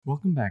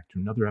Welcome back to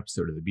another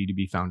episode of the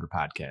B2B Founder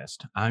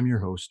Podcast. I'm your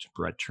host,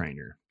 Brett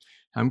Trainer.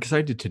 I'm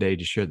excited today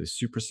to share this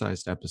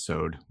supersized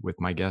episode with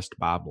my guest,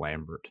 Bob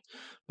Lambert.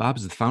 Bob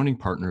is the founding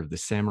partner of the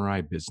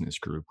Samurai Business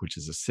Group, which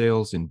is a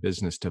sales and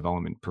business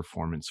development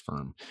performance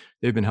firm.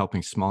 They've been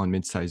helping small and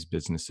mid-sized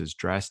businesses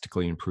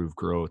drastically improve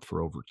growth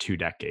for over 2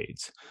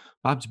 decades.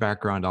 Bob's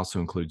background also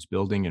includes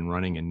building and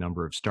running a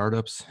number of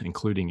startups,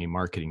 including a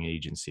marketing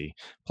agency.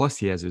 Plus,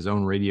 he has his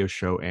own radio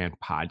show and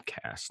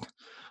podcast.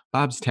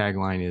 Bob's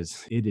tagline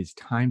is, "It is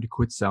time to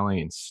quit selling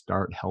and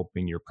start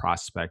helping your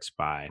prospects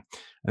buy."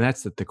 And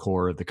that's at the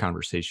core of the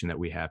conversation that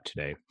we have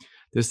today.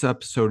 This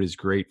episode is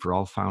great for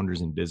all founders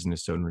and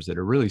business owners that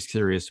are really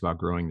serious about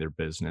growing their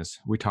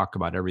business. We talk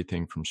about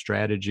everything from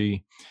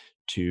strategy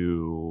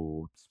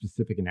to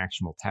specific and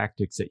actionable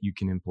tactics that you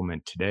can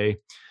implement today,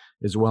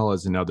 as well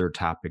as in other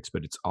topics,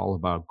 but it's all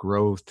about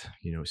growth,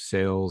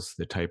 sales,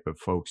 the type of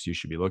folks you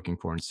should be looking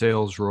for in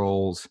sales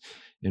roles,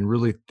 and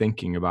really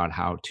thinking about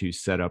how to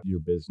set up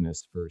your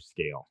business for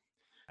scale.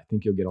 I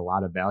think you'll get a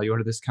lot of value out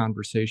of this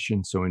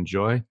conversation, so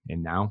enjoy.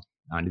 And now,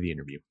 on to the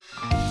interview.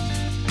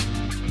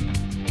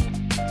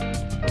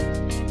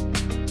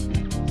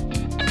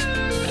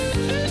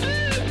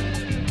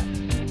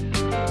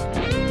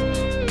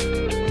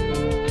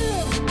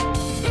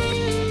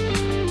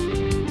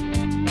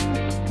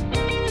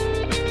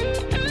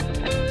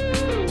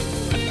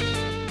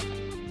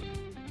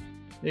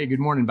 Hey, good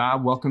morning,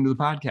 Bob. Welcome to the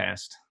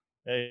podcast.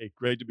 Hey,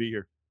 great to be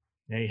here.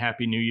 Hey,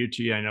 happy New Year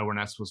to you. I know we're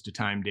not supposed to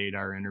time date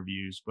our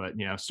interviews, but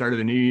start of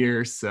the new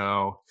year,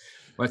 so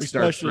let's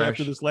start Especially fresh.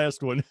 after this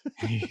last one.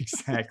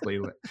 Exactly.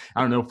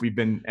 I don't know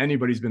if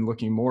anybody's been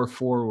looking more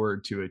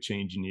forward to a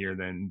changing year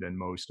than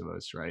most of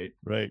us, right?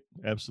 Right.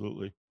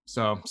 Absolutely.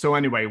 So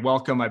anyway,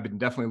 welcome. I've been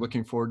definitely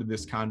looking forward to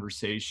this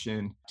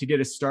conversation. To get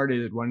us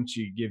started, why don't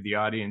you give the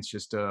audience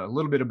just a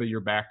little bit of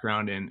your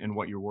background and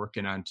what you're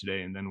working on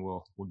today, and then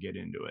we'll get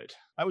into it.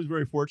 I was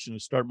very fortunate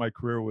to start my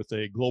career with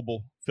a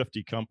global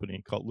 50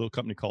 company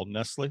called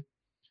Nestle.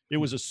 It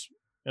was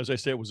as I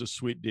say, it was a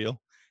sweet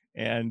deal.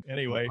 And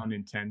anyway, No pun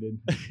intended.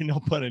 No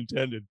pun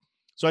intended.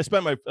 So I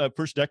spent my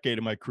first decade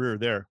of my career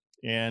there,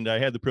 and I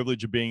had the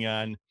privilege of being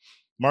on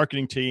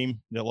marketing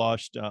team that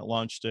launched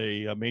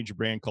a major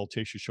brand called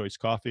Tasty Choice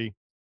Coffee.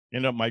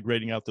 Ended up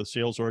migrating out the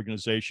sales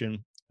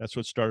organization. That's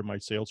what started my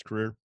sales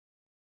career.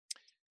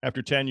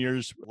 After 10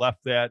 years, left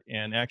that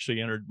and actually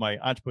entered my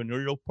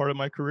entrepreneurial part of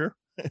my career.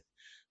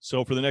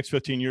 So for the next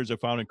 15 years, I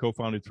founded and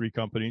co-founded 3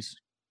 companies,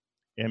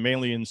 and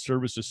mainly in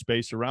services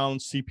space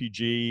around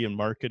CPG and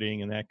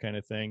marketing and that kind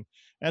of thing.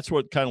 That's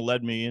what kind of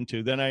led me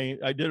into. Then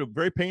I did a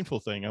very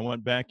painful thing. I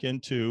went back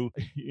into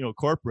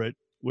corporate,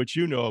 which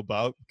you know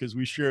about because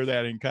we share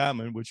that in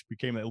common, which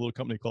became a little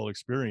company called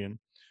Experian.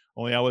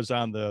 Only I was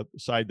on the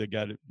side that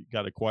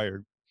got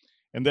acquired,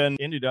 and then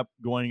ended up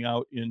going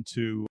out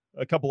into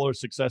a couple other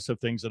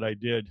successive things that I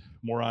did,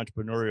 more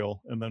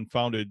entrepreneurial, and then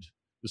founded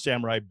the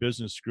Samurai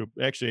Business Group.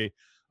 Actually,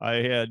 I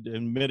had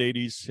in mid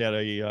 '80s had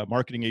a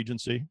marketing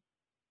agency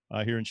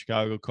here in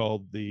Chicago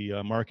called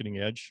the Marketing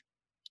Edge.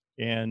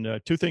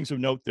 And 2 things of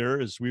note there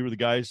is we were the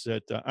guys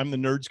that I'm the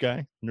Nerds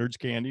guy, Nerds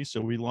Candy.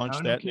 So we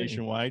launched that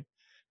nationwide,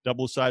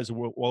 double the size of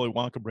Wally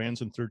Wonka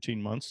brands in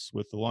 13 months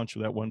with the launch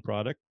of that one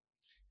product.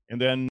 And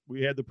then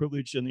we had the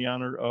privilege and the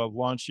honor of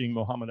launching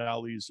Muhammad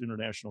Ali's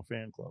International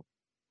Fan Club.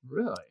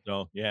 Really?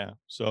 So, yeah.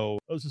 So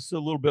it was just a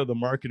little bit of the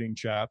marketing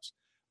chops.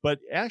 But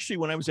actually,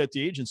 when I was at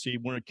the agency,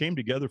 when it came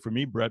together for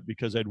me, Brett,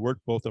 because I'd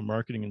worked both in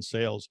marketing and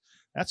sales,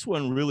 that's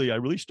when I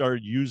really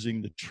started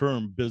using the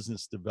term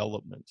business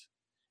development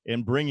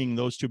and bringing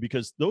those two,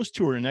 because those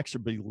two are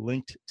inexorably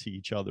linked to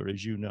each other,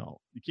 as you know.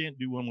 You can't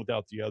do one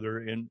without the other.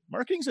 And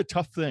marketing's a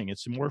tough thing.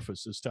 It's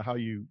amorphous as to how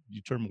you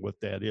determine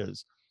what that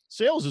is.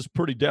 Sales is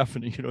pretty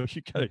definite. You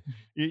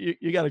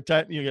got a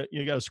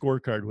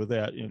scorecard with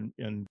that.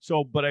 And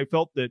so, but I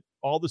felt that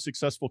all the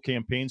successful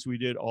campaigns we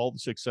did, all the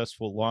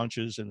successful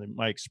launches, and in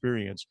my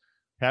experience,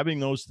 having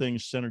those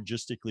things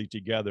synergistically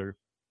together,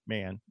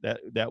 man,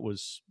 that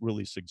was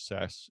really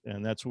success.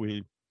 And that's what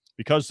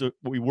because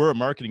we were a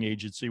marketing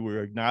agency, we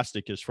were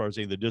agnostic as far as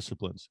any of the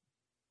disciplines.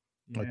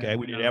 Okay,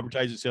 we did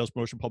advertising, sales,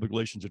 promotion, public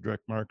relations, and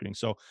direct marketing.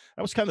 So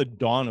that was kind of the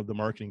dawn of the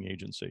marketing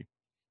agency.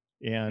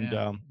 And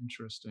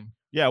interesting.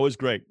 Yeah, it was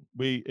great.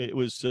 It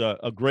was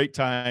a great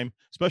time,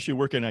 especially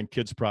working on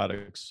kids'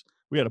 products.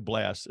 We had a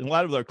blast, and a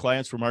lot of our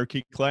clients were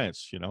marquee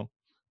clients.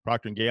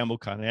 Procter and Gamble,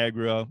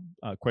 Conagra,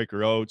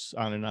 Quaker Oats,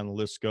 on and on the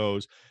list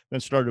goes. Then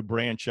started to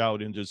branch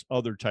out into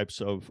other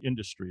types of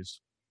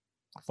industries,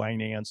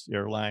 finance,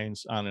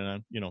 airlines, on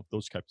and on.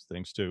 Those types of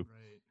things too.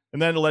 Right.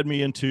 And then it led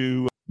me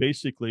into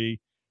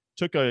basically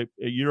took a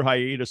year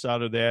hiatus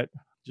out of that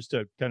just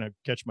to kind of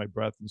catch my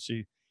breath and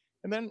see.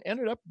 And then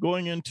ended up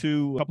going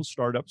into a couple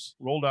startups,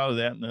 rolled out of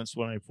that, and that's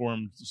when I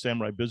formed the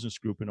Samurai Business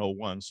Group in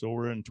 '01. So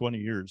we're in 20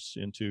 years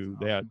into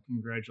that.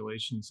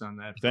 Congratulations on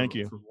that. Thank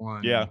you. For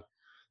one. Yeah.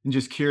 And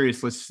just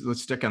curious,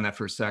 let's stick on that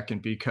for a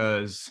second,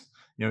 because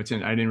I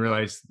didn't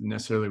realize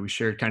necessarily we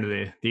shared kind of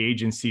the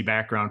agency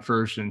background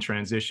first and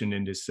transitioned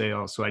into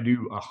sales. So I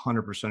do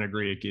 100%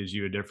 agree. It gives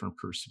you a different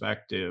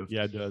perspective,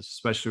 Yeah, it does.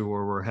 especially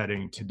where we're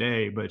heading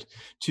today. But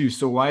too,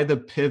 so why the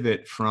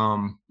pivot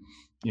from,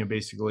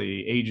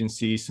 basically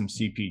agency, some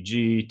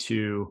CPG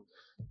to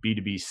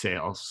B2B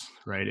sales,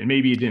 right? And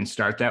maybe it didn't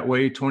start that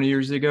way 20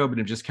 years ago, but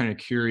I'm just kind of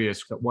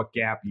curious what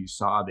gap you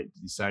saw that you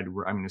decided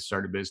I'm going to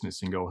start a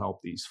business and go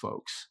help these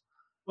folks.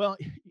 Well,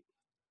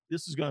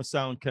 this is going to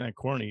sound kind of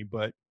corny,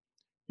 but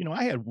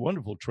I had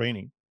wonderful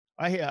training.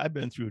 I've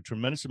been through a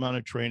tremendous amount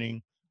of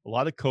training, a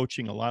lot of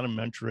coaching, a lot of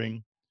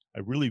mentoring. I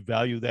really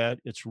value that.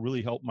 It's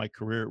really helped my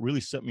career. It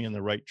really set me on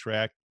the right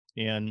track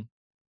and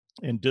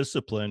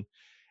discipline.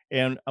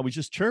 And I was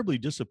just terribly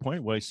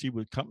disappointed when I see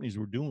what companies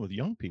were doing with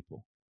young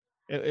people.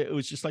 It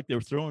was just like they were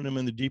throwing them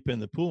in the deep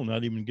end of the pool,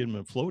 not even giving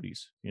them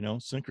floaties,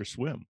 sink or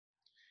swim.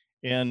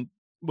 And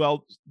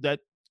well, that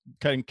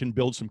kind of can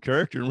build some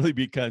character and really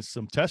be kind of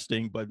some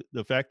testing. But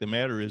the fact of the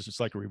matter is, it's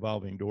like a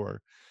revolving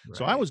door.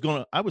 So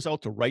Right. I was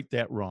out to right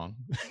that wrong,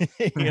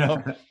 you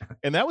know,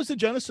 and that was the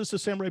genesis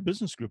of Samurai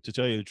Business Group, to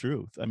tell you the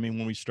truth. I mean,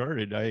 when we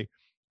started,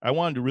 I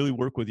wanted to really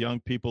work with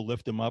young people,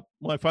 lift them up.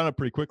 Well, I found out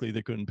pretty quickly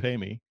they couldn't pay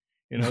me,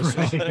 so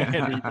I had to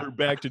Right. revert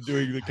back to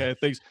doing the kind of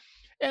things.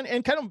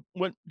 And kind of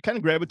what kind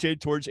of gravitated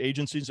towards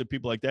agencies and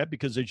people like that,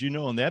 because as you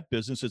know, in that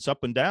business, it's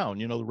up and down,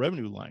 the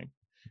revenue line.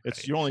 It's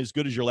Right. you're only as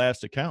good as your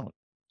last account.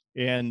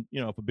 And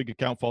if a big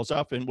account falls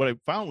off, and what I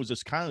found was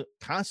this kind of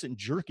constant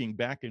jerking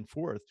back and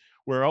forth,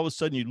 where all of a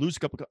sudden you lose a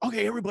couple.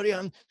 Okay, everybody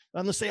on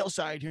the sales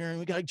side here, and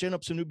we got to gen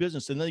up some new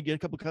business, and then you get a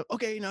couple.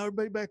 Okay, now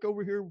everybody back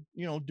over here,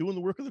 doing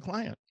the work of the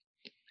client.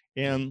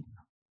 And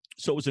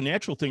so it was a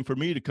natural thing for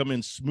me to come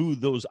in, smooth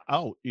those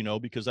out,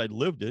 because I'd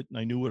lived it and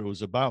I knew what it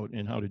was about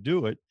and how to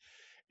do it,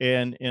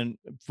 and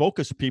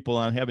focus people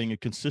on having a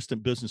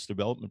consistent business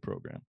development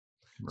program.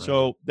 Right.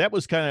 So that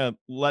was kind of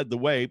led the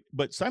way.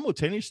 But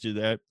simultaneous to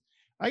that,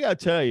 I got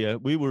to tell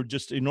you,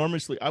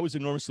 I was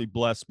enormously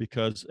blessed,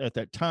 because at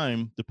that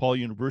time, DePaul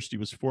University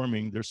was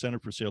forming their Center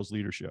for Sales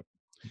Leadership,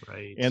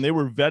 Right. and they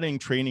were vetting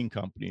training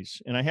companies.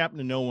 And I happened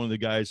to know one of the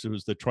guys that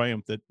was the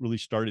Triumph that really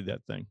started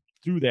that thing.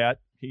 Through that,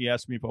 he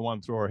asked me if I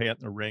wanted to throw our hat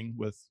in the ring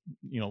with,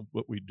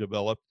 what we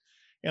developed.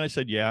 And I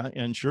said, yeah.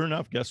 And sure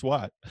enough, guess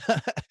what?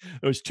 There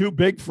was two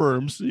big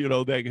firms,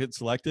 that get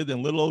selected,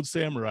 and little old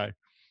Samurai.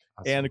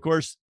 And of Awesome.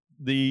 course,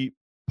 the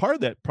part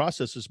of that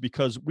process is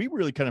because we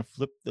really kind of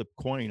flipped the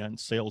coin on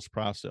sales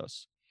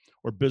process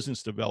or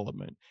business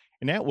development.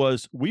 And that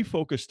was, we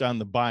focused on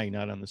the buy,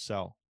 not on the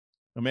sell.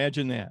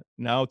 Imagine that.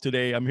 Now,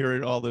 today, I'm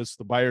hearing all this,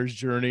 the buyer's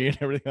journey and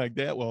everything like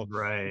that. Well, we've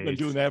been Right.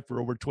 doing that for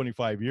over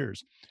 25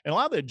 years. And a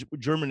lot of that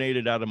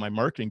germinated out of my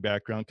marketing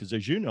background, because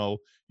as you know,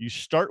 you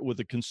start with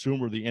the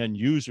consumer, the end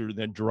user,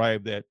 then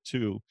drive that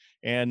too.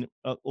 And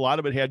a lot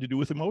of it had to do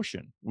with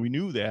emotion. We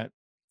knew that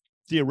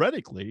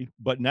theoretically,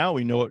 but now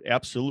we know it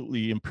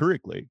absolutely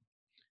empirically.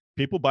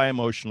 People buy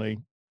emotionally,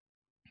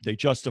 they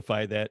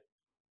justify that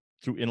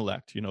through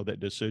intellect, that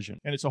decision.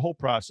 And it's a whole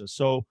process.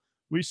 So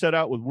we set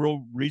out with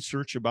world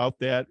research about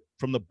that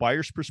from the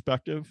buyer's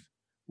perspective,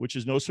 which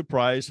is no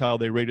surprise how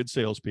they rated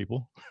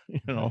salespeople, you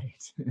know,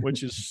 Right.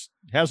 which is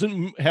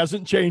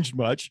hasn't changed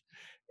much.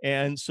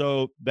 And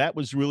so that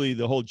was really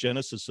the whole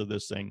genesis of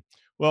this thing.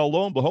 Well,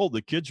 lo and behold,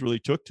 the kids really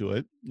took to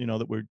it.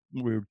 That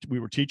we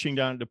were teaching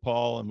down at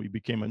DePaul, and we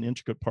became an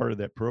intricate part of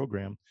that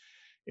program.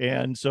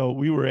 And so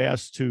we were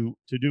asked to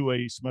do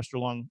a semester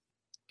long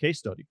case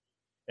study,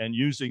 and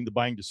using the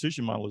buying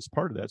decision model as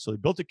part of that. So they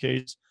built a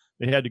case.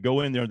 They had to go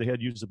in there. They had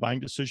to use the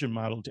buying decision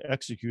model to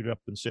execute it up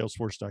in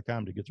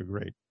Salesforce.com to get their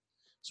grade.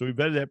 So we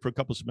vetted that for a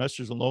couple of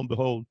semesters, and lo and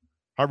behold,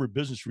 Harvard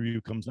Business Review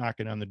comes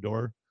knocking on the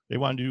door. They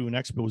wanted to do an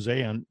expose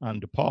on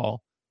DePaul.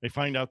 They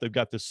find out they've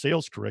got this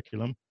sales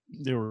curriculum.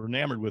 They were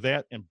enamored with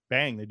that, and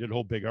bang, they did a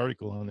whole big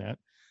article on that.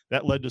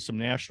 That led to some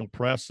national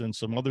press and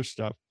some other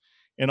stuff.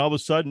 And all of a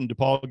sudden,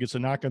 DePaul gets a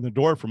knock on the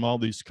door from all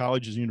these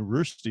colleges and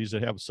universities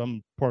that have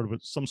some part of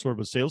it, some sort of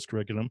a sales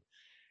curriculum.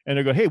 And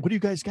they go, "Hey, what do you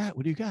guys got?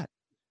 What do you got?"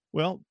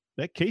 Well,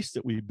 that case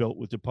that we built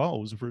with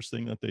DePaul was the first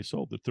thing that they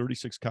sold. The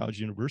 36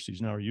 college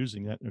universities now are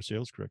using that in their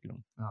sales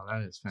curriculum. Oh,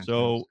 that is So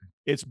fantastic.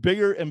 it's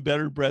bigger and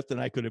better, Brett, than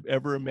I could have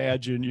ever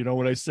imagined,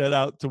 when I set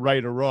out to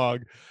right a wrong.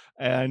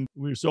 And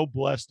we were so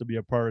blessed to be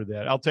a part of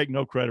that. I'll take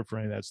no credit for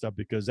any of that stuff,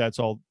 because that's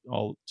all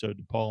to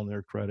DePaul and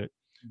their credit.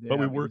 But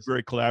we Yeah, worked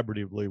very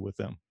collaboratively with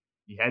them.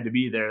 you had to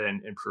be there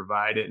and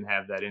provide it and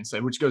have that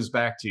insight, which goes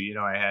back to,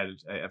 I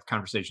have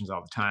conversations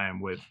all the time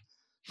with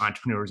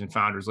entrepreneurs and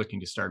founders looking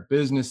to start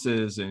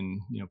businesses, and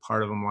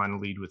part of them want to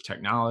lead with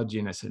technology,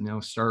 and I said, no,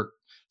 start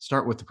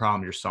with the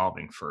problem you're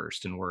solving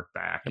first and work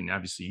back. Yep. And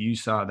obviously you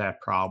saw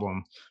that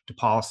problem,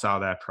 DePaul saw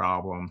that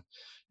problem.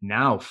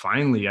 Now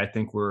finally I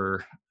think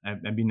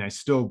I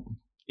still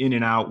in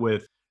and out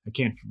with, I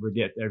can't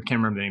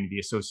remember the name of the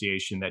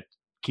association that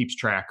keeps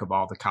track of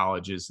all the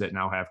colleges that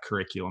now have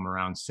curriculum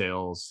around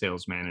sales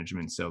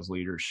management, sales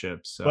leadership.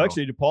 Well, So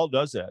actually, DePaul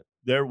does that.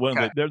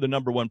 okay. They're the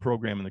number one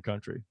program in the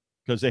country,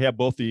 because they have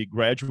both the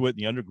graduate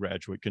and the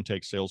undergraduate can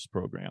take sales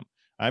program.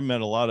 I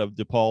met a lot of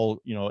DePaul,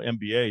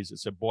 MBAs that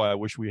said, boy, I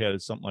wish we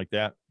had something like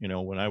that,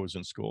 when I was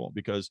in school,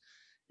 because,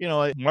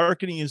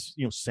 marketing is,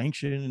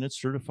 sanctioned and it's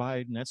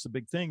certified, and that's the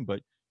big thing.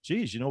 But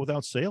geez,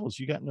 without sales,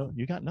 you got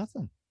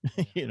nothing,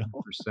 you know?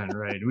 100%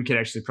 right. We could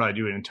actually probably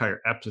do an entire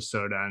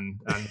episode on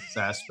this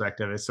aspect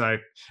of it. So I'm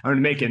going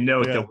to make a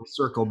note that Yeah. we'll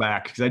circle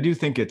back, because I do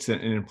think it's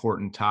an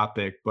important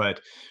topic.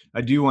 But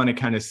I do want to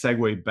kind of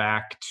segue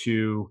back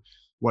to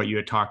what you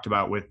had talked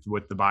about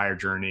with the buyer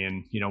journey.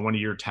 And one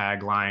of your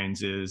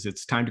taglines is,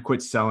 "It's time to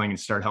quit selling and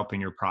start helping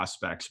your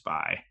prospects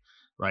buy."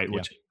 Right, Yeah.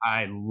 which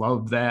I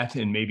love that.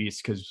 And maybe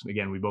it's because,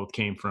 again, we both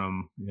came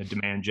from a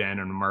demand gen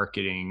and a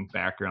marketing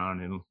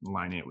background and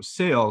aligning it with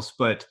sales.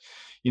 But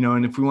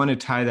and if we want to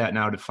tie that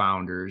now to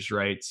founders,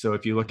 right? So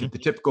if you look Mhm. at the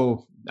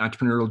typical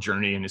entrepreneurial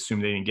journey and assume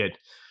they didn't get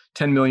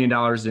 $10 million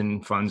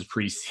in funds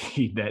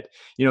pre-seed, that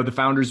the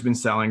founders been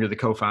selling, or the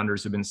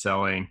co-founders have been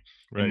selling,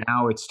 and Right.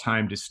 now it's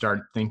time to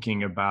start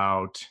thinking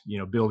about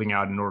building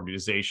out an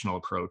organizational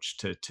approach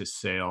to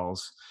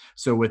sales.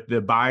 So with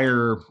the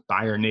buyer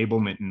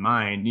enablement in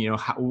mind,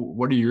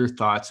 what are your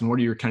thoughts, and what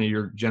are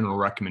your general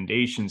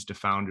recommendations to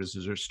founders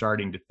as they're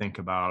starting to think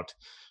about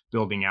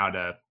building out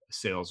a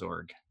sales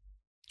org?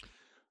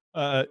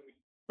 Uh,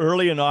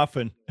 Early and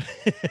often,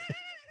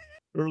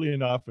 early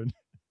and often,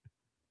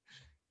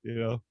 you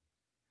know?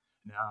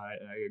 No, I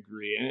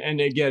agree.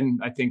 And again,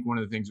 I think one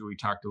of the things that we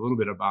talked a little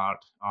bit about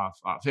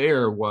off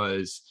air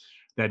was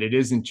that it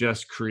isn't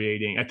just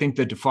creating. I think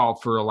the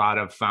default for a lot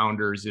of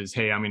founders is,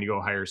 "Hey, I'm going to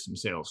go hire some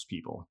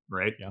salespeople,"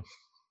 right? Yeah.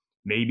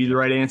 Maybe the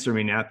right answer,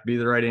 may not be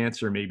the right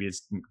answer. Maybe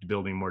it's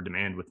building more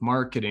demand with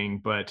marketing.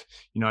 But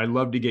I'd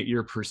love to get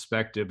your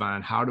perspective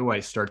on, how do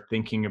I start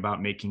thinking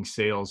about making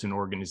sales an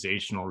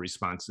organizational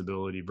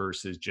responsibility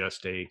versus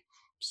just a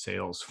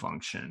sales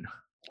function?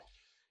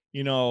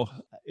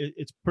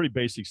 It's pretty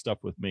basic stuff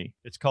with me.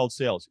 It's called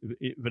sales.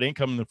 If it ain't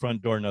coming in the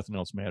front door, nothing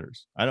else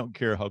matters. I don't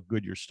care how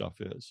good your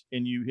stuff is.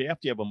 And you have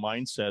to have a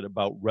mindset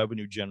about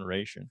revenue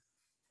generation.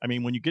 I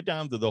mean, when you get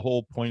down to the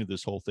whole point of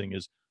this whole thing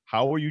is,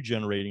 how are you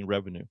generating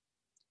revenue?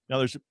 Now,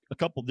 there's a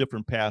couple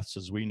different paths,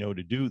 as we know,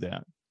 to do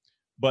that.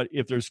 But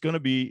if you're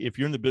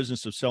in the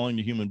business of selling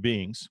to human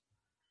beings,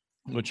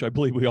 which I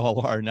believe we all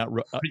are, not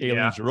Yeah,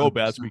 aliens or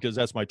robots, 100%. because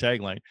that's my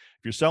tagline.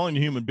 If you're selling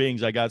to human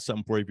beings, I got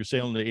something for you. If you're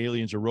selling to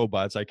aliens or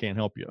robots, I can't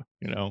help you.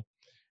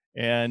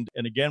 And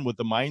again, with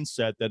the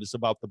mindset that it's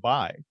about the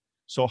buy.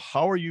 So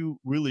how are you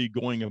really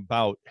going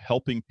about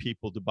helping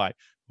people to buy?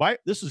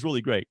 This is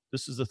really great.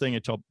 This is the thing I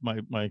tell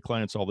my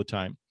clients all the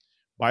time.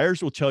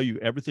 Buyers will tell you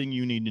everything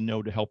you need to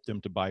know to help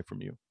them to buy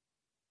from you.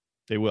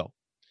 They will.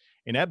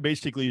 And that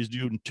basically is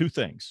doing two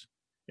things.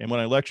 And when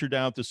I lecture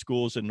down at the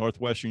schools at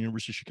Northwestern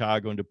University of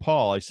Chicago and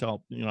DePaul, I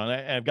tell,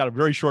 I've got a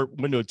very short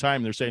window of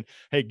time. They're saying,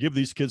 "Hey, give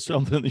these kids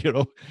something,"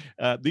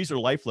 these are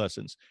life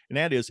lessons. And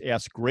that is,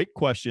 ask great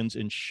questions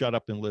and shut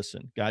up and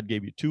listen. God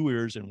gave you two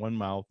ears and one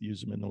mouth,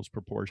 use them in those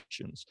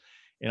proportions.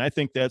 And I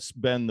think that's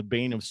been the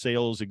bane of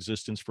sales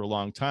existence for a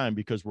long time,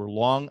 because we're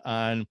long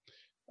on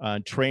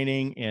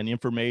training and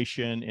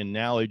information and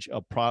knowledge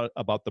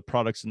about the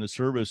products and the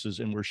services,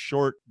 and we're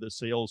short the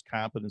sales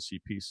competency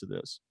piece of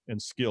this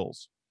and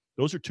skills.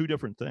 Those are two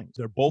different things.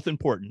 They're both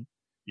important.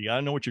 You got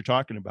to know what you're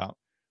talking about,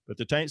 but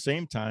at the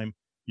same time,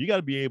 you got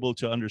to be able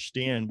to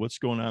understand what's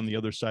going on the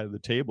other side of the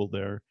table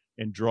there,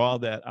 and draw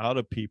that out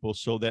of people,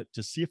 so that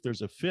to see if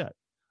there's a fit.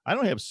 I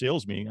don't have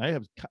sales meeting.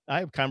 I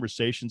have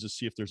conversations to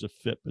see if there's a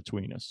fit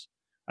between us.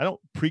 I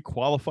don't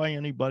pre-qualify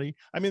anybody.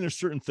 I mean, there's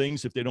certain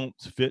things, if they don't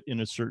fit in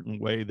a certain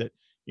way, that,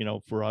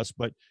 for us,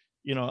 but,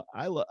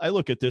 I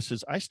look at this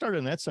as, I started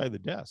on that side of the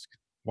desk.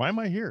 Why am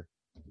I here?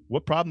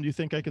 What problem do you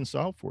think I can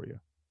solve for you?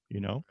 You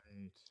know?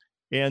 Right.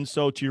 And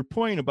so, to your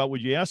point about what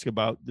you ask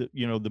about, the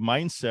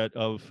mindset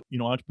of,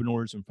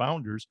 entrepreneurs and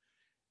founders,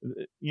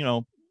 uh, you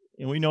know,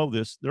 and we know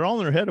this, they're all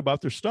in their head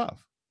about their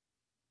stuff,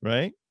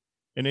 right?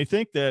 And they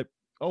think that,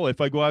 oh,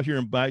 if I go out here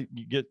and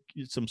get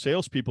some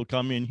salespeople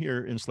come in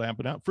here and slap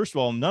it out. First of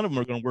all, none of them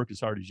are going to work as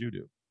hard as you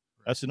do.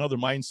 That's another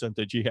mindset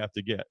that you have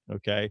to get.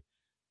 Okay,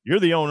 you're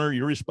the owner,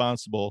 you're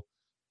responsible.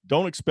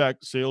 Don't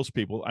expect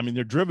salespeople. I mean,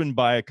 they're driven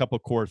by a couple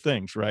core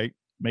things, right?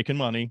 Making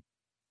money,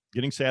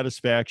 getting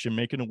satisfaction,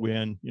 making a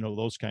win,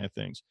 those kind of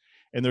things.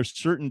 And there's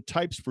certain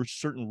types for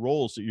certain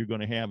roles that you're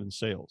going to have in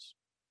sales.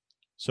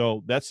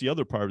 So that's the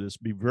other part of this.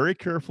 Be very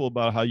careful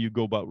about how you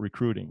go about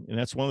recruiting. And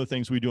that's one of the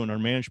things we do in our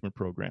management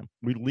program.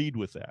 We lead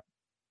with that.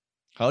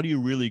 How do you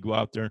really go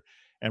out there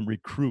and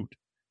recruit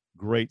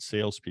great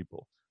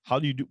salespeople? How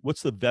do you do,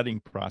 what's the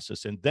vetting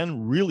process? And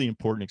then, really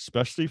important,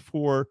 especially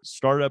for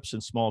startups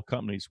and small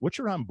companies, what's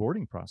your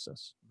onboarding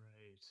process?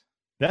 Right.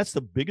 That's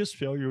the biggest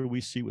failure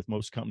we see with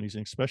most companies,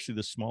 and especially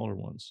the smaller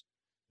ones.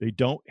 They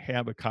don't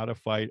have a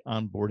codified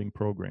onboarding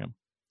program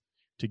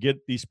to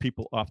get these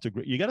people off to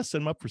great. You got to set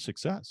them up for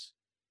success.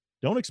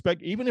 Don't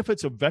expect, even if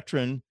it's a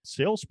veteran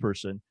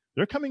salesperson,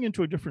 they're coming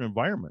into a different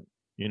environment.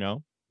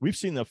 We've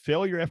seen the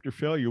failure after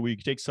failure. We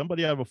take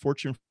somebody out of a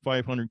Fortune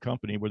 500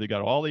 company where they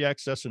got all the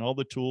access and all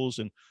the tools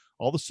and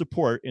all the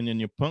support, and then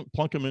you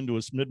plunk them into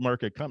a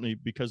mid-market company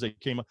because they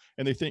came up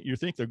and you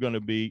think they're going to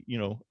be,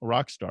 a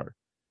rock star.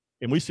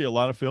 And we see a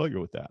lot of failure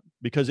with that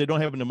because they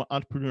don't have an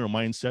entrepreneurial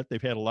mindset.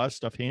 They've had a lot of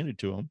stuff handed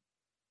to them,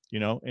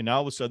 and now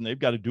all of a sudden they've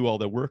got to do all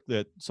the work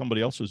that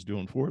somebody else is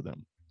doing for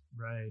them.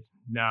 Right.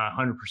 No,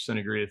 100%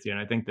 agree with you.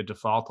 And I think the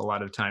default a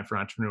lot of time for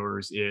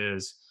entrepreneurs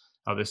is,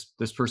 oh,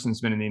 this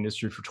person's been in the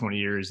industry for 20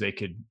 years. They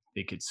could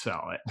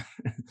sell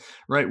it.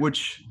 Right.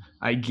 Which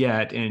I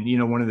get. And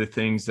one of the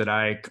things that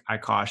I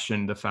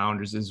caution the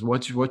founders is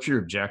what's your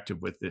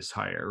objective with this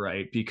hire,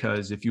 right?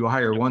 Because if you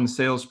hire one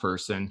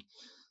salesperson,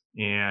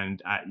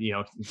 and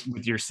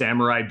with your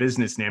samurai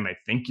business name, I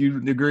think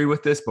you'd agree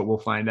with this, but we'll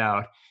find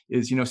out,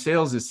 is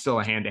sales is still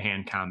a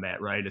hand-to-hand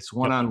combat, right? It's Yep.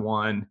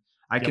 one-on-one.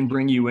 I Yep. can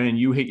bring you in,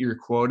 you hit your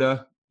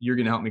quota, you're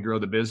going to help me grow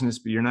the business,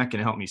 but you're not going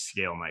to help me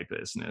scale my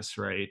business,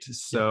 right? Yep.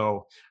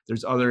 So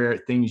there's other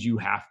things you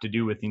have to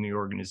do within the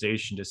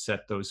organization to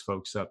set those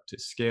folks up to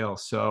scale.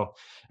 So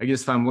I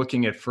guess if I'm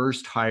looking at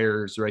first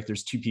hires, right,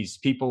 there's two pieces: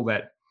 people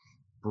that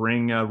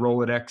bring a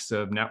Rolodex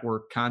of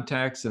network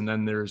contacts, and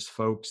then there's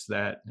folks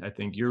that I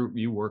think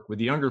you work with,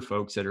 the younger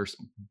folks that are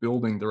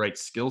building the right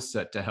skill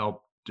set to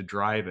help to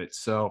drive it.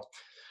 So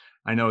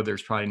I know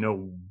there's probably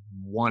no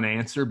one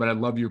answer, but I'd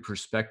love your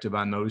perspective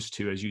on those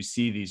two as you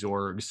see these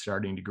orgs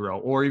starting to grow,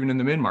 or even in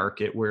the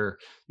mid-market where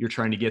you're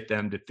trying to get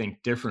them to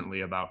think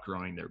differently about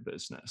growing their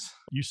business.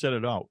 You set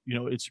it out.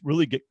 It's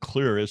really get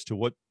clear as to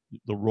what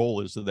the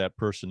role is of that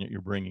person that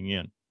you're bringing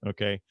in.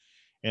 Okay.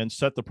 And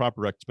set the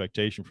proper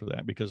expectation for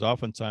that. Because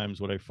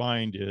oftentimes what I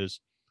find is,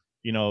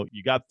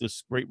 you got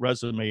this great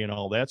resume and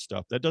all that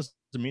stuff. That doesn't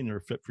mean they're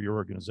a fit for your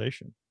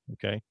organization.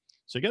 Okay.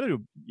 So you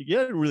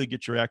got to really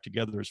get your act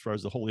together as far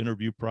as the whole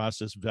interview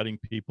process, vetting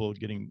people,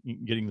 getting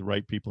the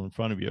right people in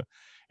front of you,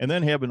 and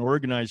then have an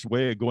organized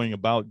way of going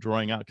about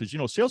drawing out. Because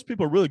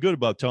salespeople are really good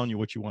about telling you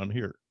what you want to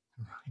hear.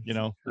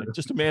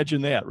 Just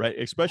imagine that, right?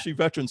 Especially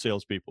veteran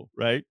salespeople,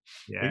 right?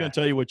 They're going Yeah. to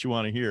tell you what you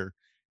want to hear.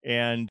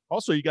 And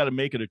also, you got to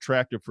make it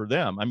attractive for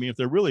them. I mean, if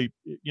they're really,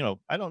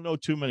 I don't know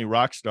too many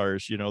rock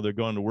stars, they're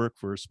going to work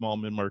for small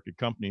mid-market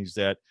companies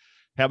that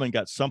haven't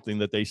got something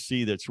that they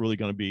see that's really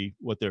going to be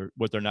what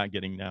they're not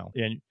getting now.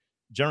 And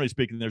generally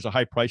speaking, there's a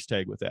high price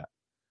tag with that.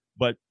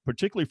 But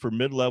particularly for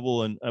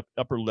mid-level and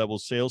upper level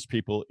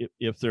salespeople,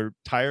 if they're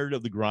tired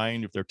of the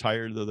grind, if they're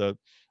tired of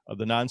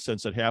the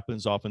nonsense that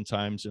happens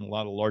oftentimes in a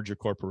lot of larger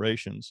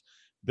corporations,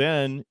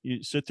 then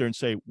you sit there and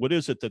say, what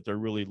is it that they're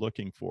really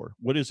looking for?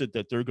 What is it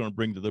that they're going to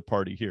bring to the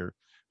party here?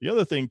 The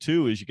other thing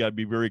too is you got to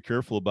be very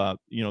careful about,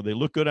 they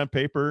look good on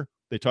paper,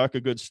 they talk a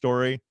good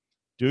story.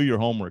 Do your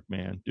homework,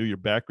 man. Do your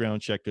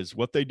background check, because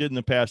what they did in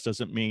the past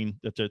doesn't mean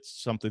that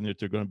that's something that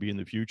they're going to be in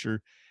the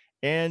future.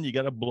 And you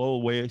got to blow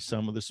away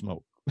some of the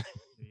smoke.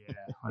 Yeah,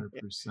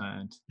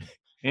 100%.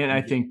 And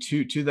I think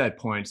to that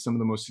point, some of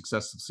the most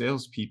successful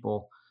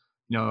salespeople,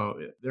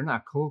 they're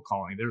not cold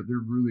calling. They're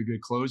really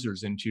good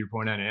closers. And to your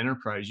point on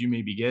enterprise, you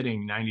may be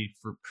getting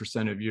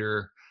 90% of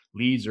your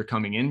leads are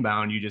coming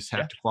inbound. You just Yeah.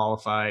 have to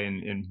qualify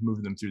and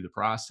move them through the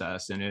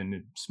process. And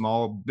in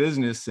small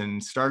business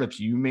and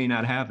startups, you may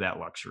not have that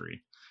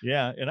luxury.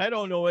 Yeah, and I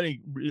don't know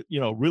any,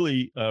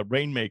 really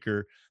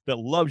rainmaker that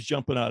loves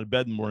jumping out of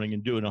bed in the morning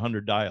and doing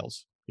 100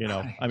 dials. I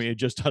Right. mean, it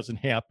just doesn't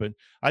happen.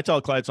 I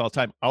tell clients all the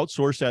time,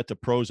 outsource that to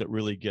pros that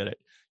really get it.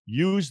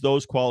 Use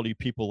those quality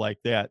people like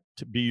that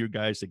to be your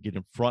guys that get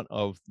in front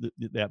of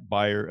that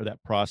buyer or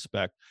that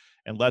prospect,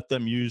 and let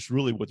them use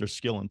really what their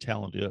skill and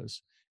talent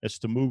is. It's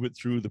to move it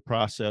through the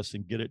process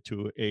and get it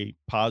to a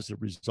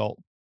positive result.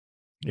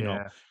 you know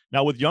Yeah.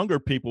 Now with younger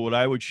people, what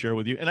I would share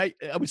with you, and I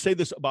would say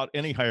this about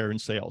any hire in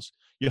sales: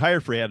 you hire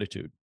for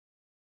attitude,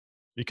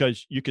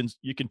 because you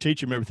can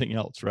teach them everything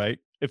else, right?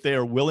 If they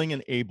are willing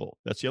and able.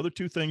 That's the other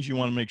two things you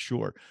want to make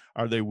sure.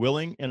 Are they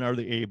willing and are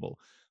they able?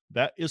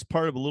 That is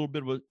part of a little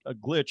bit of a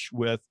glitch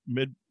with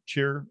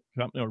mid-tier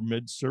company or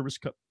mid-service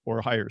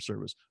or higher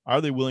service. Are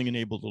they willing and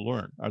able to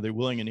learn? Are they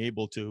willing and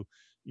able to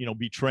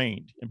be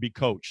trained and be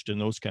coached and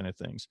those kind of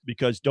things?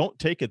 Because don't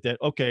take it that,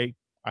 okay,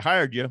 I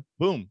hired you,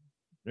 boom,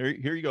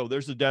 here you go,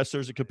 there's the desk,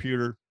 there's a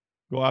computer,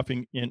 go off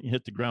and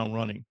hit the ground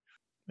running.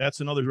 That's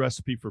another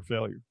recipe for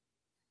failure.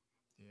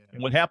 And Yeah.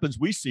 what happens,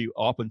 we see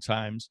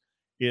oftentimes,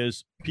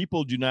 is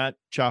people do not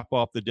chop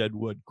off the dead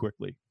wood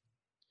quickly.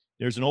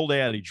 There's an old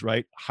adage,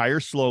 right?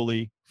 Hire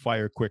slowly,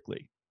 fire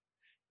quickly.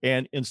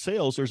 And in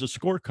sales, there's a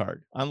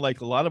scorecard.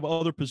 Unlike a lot of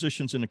other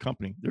positions in the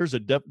company, there's a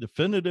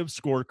definitive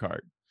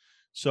scorecard.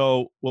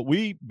 So what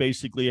we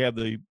basically have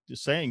the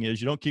saying is,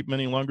 you don't keep them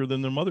any longer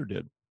than their mother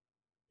did,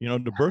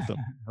 to birth them.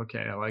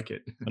 Okay, I like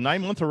it. A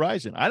 9-month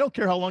horizon. I don't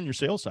care how long your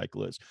sales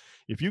cycle is.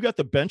 If you got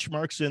the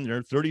benchmarks in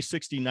there, 30,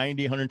 60,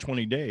 90,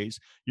 120 days,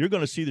 you're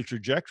going to see the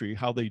trajectory,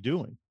 how they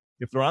doing.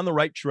 If they're on the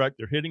right track,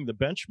 they're hitting the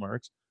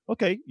benchmarks.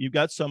 Okay, you've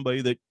got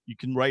somebody that you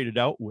can write it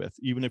out with,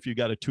 even if you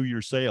got a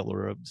 2-year sale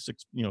or a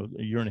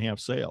year and a half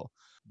sale.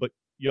 But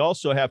you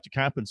also have to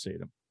compensate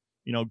them.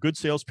 Good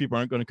salespeople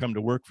aren't going to come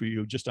to work for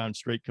you just on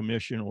straight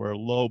commission or a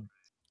low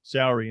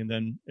salary and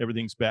then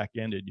everything's back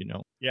ended.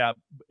 Yeah.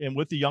 And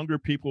with the younger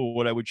people,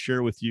 what I would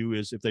share with you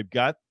is, if they've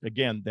got,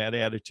 again, that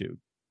attitude,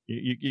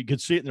 you can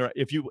see it in there.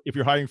 If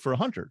you're hiring for a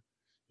hunter,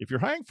 if you're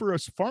hiring for a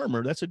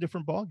farmer, that's a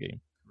different ballgame.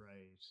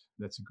 Right.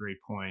 That's a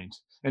great point.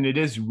 And it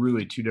is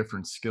really two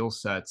different skill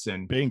sets.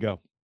 And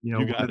Bingo. You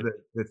one got of it.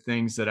 the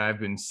things that I've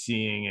been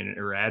seeing and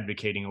or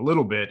advocating a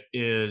little bit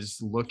is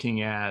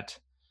looking at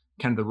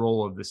kind of the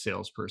role of the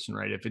salesperson,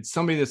 right? If it's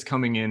somebody that's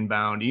coming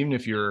inbound, even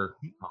if you're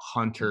a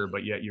hunter,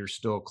 but yet you're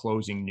still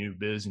closing new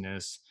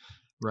business,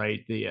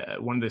 right? The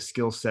one of the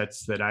skill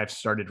sets that I've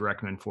started to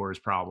recommend for is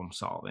problem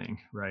solving,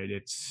 right?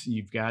 It's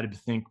you've got to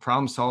think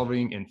problem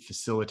solving and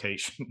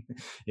facilitation,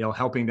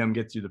 helping them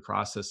get through the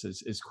process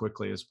as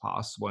quickly as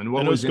possible. And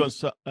what was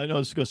I know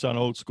this is gonna sound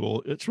old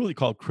school. It's really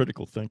called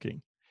critical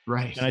thinking.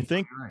 right, And I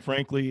think, right,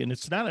 frankly, and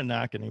it's not a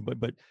knock on anybody,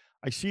 but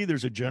I see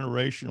there's a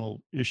generational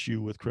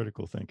issue with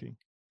critical thinking,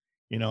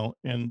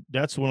 and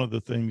that's one of the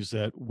things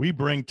that we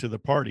bring to the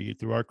party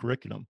through our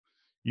curriculum.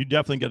 You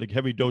definitely get a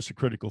heavy dose of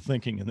critical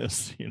thinking in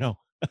this,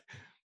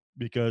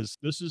 because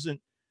this isn't,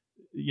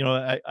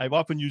 I've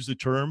often used the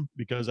term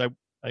because I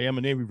am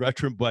a Navy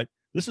veteran, but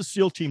this is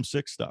SEAL Team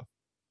 6 stuff.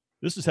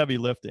 This is heavy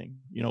lifting,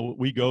 what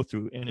we go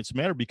through, and it's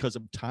matter because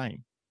of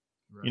time.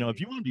 If right.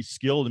 you want to be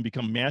skilled and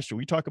become master,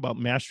 we talk about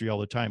mastery all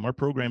the time. Our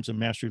program's a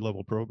mastery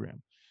level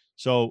program.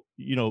 So,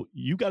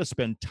 you got to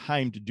spend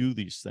time to do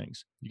these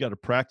things. You got to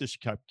practice,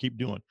 you keep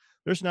doing.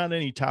 There's not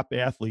any top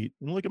athlete.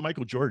 And look at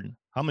Michael Jordan.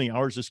 How many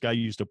hours this guy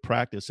used to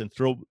practice and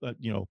throw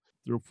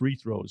free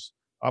throws.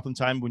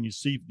 Oftentimes, when you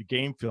see the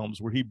game films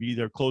where he'd be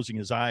there closing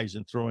his eyes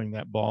and throwing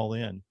that ball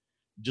in,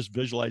 just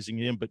visualizing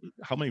it in. But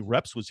how many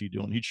reps was he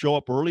doing? He'd show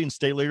up early and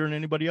stay later than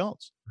anybody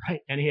else.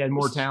 Right, and he had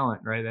more This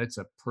talent, right? That's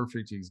a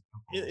perfect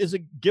example. is a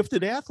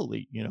gifted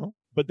athlete,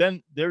 But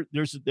then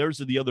there's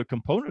the other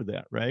component of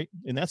that, right?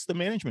 And that's the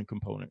management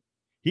component.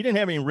 He didn't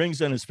have any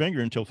rings on his finger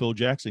until Phil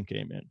Jackson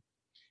came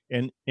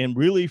in. And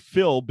really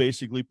Phil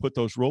basically put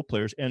those role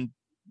players and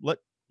let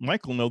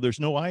Michael know there's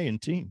no I in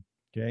team.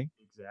 Okay.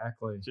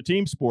 Exactly. It's a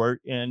team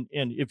sport. And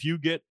if you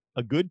get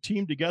a good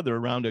team together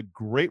around a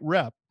great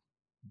rep,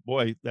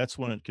 boy, that's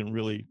when it can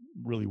really,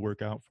 really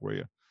work out for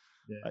you.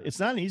 Yeah. It's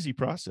not an easy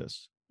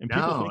process. And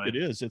people No, think it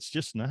is. It's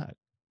just not.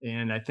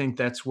 and I think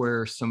that's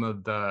where some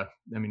of I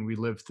mean, we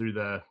lived through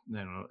the, I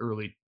don't know,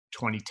 early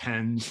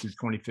 2010s through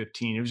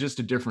 2015. It was just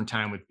a different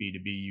time with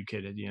B2B. You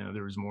could,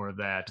 there was more of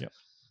that,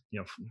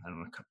 Yep. I don't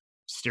want to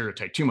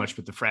stereotype too much,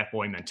 but the frat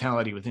boy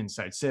mentality with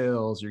inside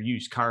sales, your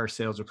used car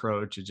sales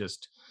approach is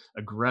just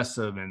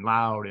aggressive and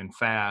loud and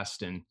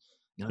fast. And,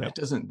 Yep.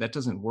 that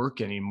doesn't work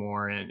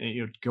anymore.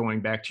 And,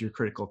 going back to your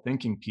critical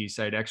thinking piece,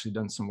 I'd actually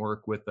done some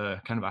work with a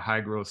kind of a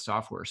high growth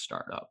software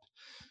startup.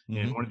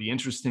 And Hmm. one of the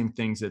interesting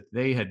things that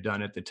they had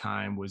done at the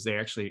time was they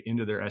actually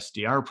into their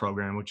SDR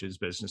program, which is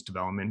business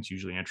development,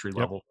 usually entry Yep.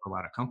 level for a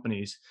lot of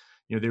companies.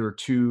 There were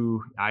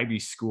two Ivy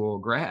School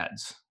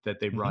grads that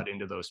they Hmm. brought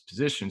into those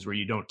positions where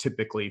you don't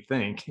typically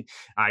think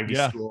Ivy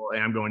Yeah. School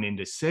and I'm going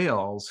into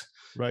sales.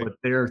 Right.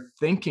 But their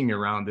thinking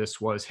around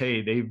this was,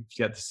 hey, they've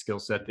got the skill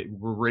set that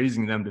we're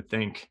raising them to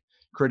think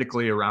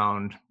critically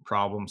around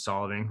problem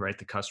solving, right?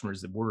 The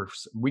customers that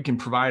we can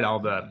provide all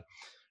the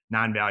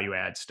non-value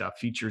add stuff,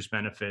 features,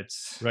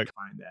 benefits, Right.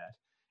 find that.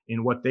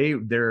 And what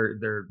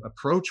their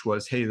approach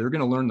was, hey, they're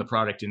going to learn the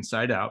product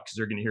inside out because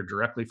they're going to hear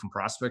directly from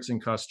prospects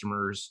and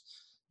customers,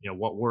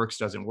 what works,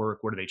 doesn't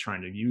work, what are they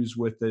trying to use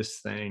with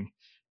this thing,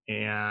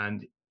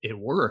 and it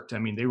worked. I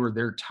mean, they were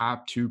their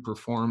top two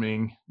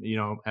performing,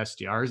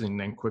 SDRs, and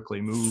then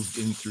quickly moved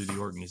in through the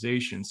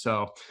organization.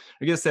 So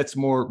I guess that's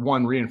more,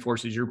 one,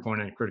 reinforces your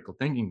point on critical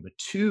thinking, but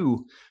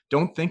two,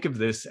 don't think of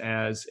this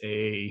as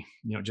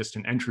just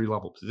an entry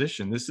level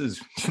position. This is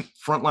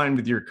frontline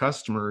with your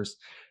customers.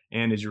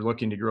 And as you're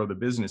looking to grow the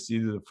business,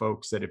 these are the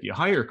folks that, if you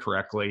hire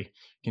correctly,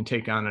 can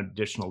take on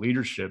additional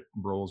leadership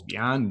roles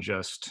beyond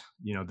just,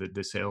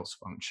 the sales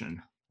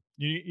function.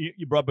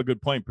 You brought up a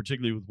good point,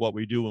 particularly with what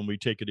we do when we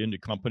take it into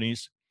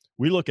companies.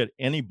 We look at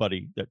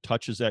anybody that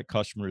touches that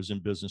customer is in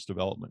business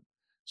development.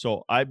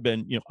 So I've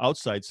been,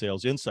 outside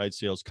sales, inside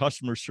sales,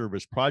 customer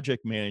service,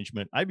 project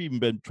management. I've even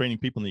been training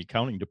people in the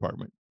accounting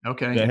department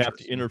Okay, that have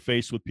to interesting.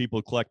 interface with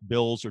people, collect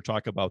bills, or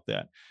talk about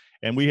that.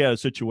 And we had a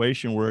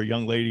situation where a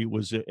young lady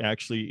was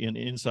actually in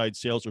inside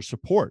sales or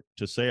support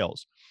to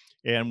sales,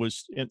 and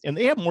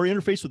they have more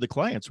interface with the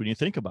clients when you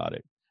think about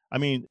it. I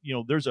mean,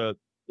 there's a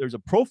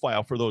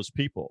profile for those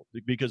people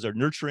because they're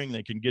nurturing,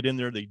 they can get in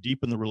there, they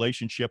deepen the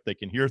relationship, they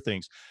can hear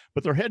things,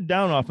 but they're head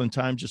down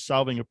oftentimes just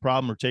solving a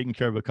problem or taking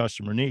care of a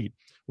customer need.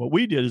 What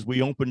we did is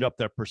we opened up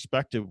that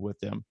perspective with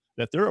them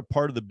that they're a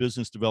part of the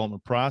business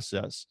development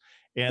process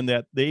and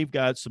that they've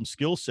got some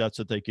skill sets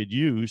that they could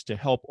use to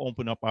help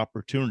open up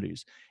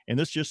opportunities. And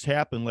this just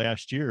happened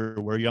last year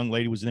where a young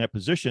lady was in that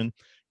position,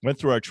 went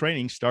through our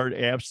training, started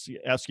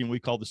asking what we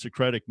call the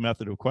Socratic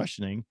method of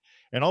questioning,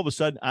 and all of a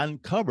sudden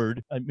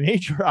uncovered a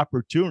major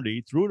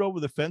opportunity, threw it over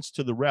the fence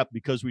to the rep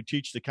because we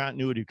teach the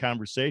continuity of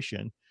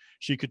conversation.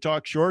 She could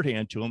talk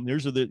shorthand to him.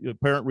 Here's the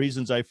apparent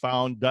reasons I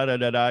found, da da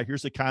da da.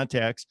 Here's the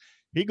contacts.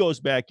 He goes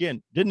back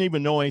in, didn't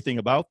even know anything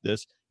about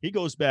this. He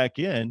goes back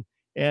in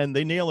and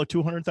they nail a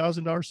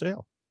 $200,000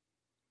 sale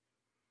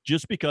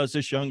just because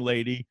this young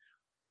lady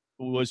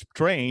was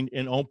trained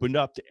and opened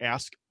up to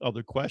ask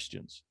other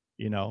questions,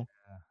 No,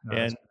 that's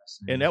and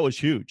fascinating. that was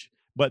huge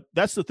But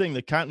that's the thing,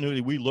 the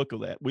continuity we look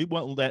at. We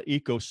want that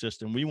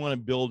ecosystem. We want to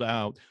build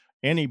out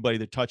anybody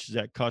that touches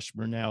that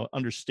customer now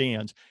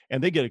understands,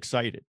 and they get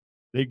excited.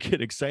 They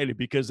get excited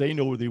because they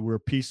know they were a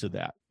piece of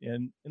that.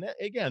 And that,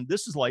 again,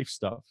 this is life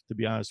stuff, to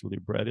be honest with you,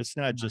 Brett. It's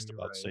not No, just you're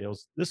about right.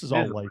 sales. This is It is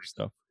all a life life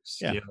stuff.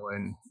 Yeah. skill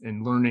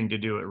and learning to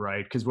do it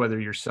right. Because whether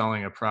you're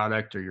selling a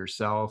product or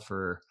yourself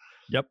or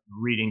Yep.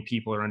 reading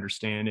people or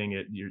understanding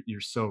it,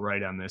 you're so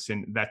right on this.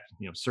 And that,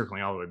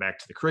 certainly all the way back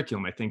to the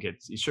curriculum, I think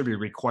it should be a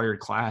required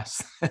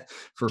class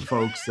for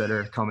folks that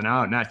are coming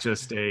out, not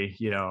just a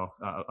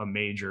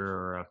major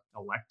or a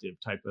elective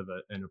type of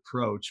an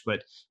approach.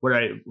 But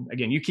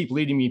again, you keep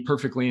leading me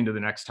perfectly into the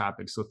next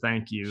topic. So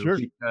thank you, Sure.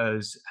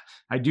 because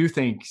I do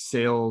think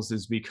sales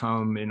has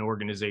become an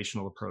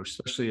organizational approach,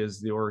 especially as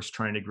the org is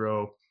trying to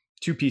grow.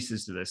 Two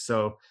pieces to this.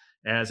 So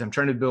as I'm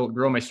trying to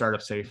grow my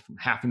startup, say from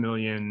half a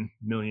million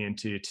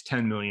to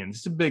 10 million.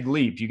 It's a big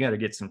leap. You got to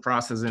get some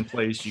process in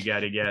place. You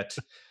got to get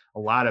a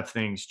lot of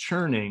things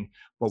churning.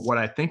 But what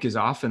I think is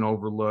often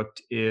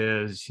overlooked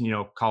is,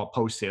 call it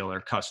post sale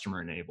or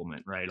customer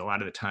enablement, right? A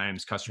lot of the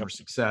times customer Yep.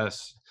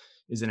 success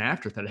is an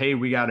afterthought. Hey,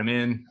 we got them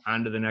in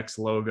onto the next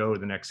logo,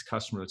 the next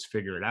customer, let's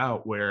figure it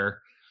out.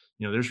 Where,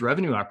 there's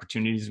revenue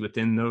opportunities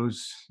within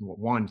those,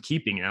 one,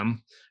 keeping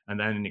them, and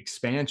then an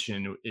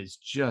expansion is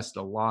just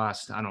a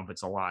lost, I don't know if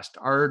it's a lost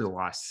art, a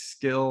lost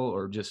skill,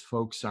 or just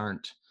folks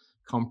aren't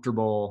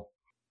comfortable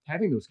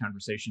having those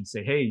conversations.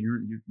 Say, hey,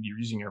 you're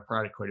using our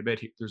product quite a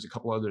bit. There's a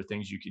couple other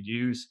things you could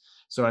use.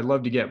 So I'd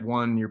love to get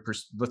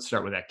let's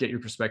start with that, get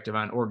your perspective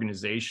on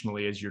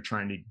organizationally as you're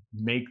trying to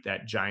make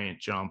that giant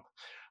jump.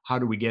 How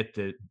do we get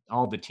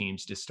all the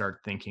teams to start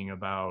thinking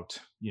about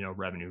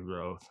revenue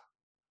growth?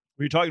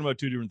 We're talking about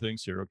two different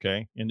things here,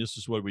 okay? And this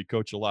is what we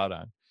coach a lot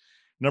on.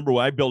 Number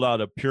one, I build out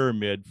a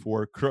pyramid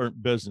for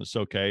current business.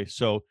 Okay.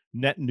 So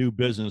net new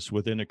business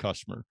within a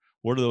customer.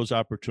 What are those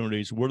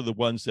opportunities? What are the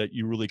ones that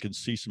you really can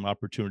see some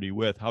opportunity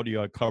with? How do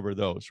you uncover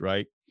those?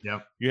 Right.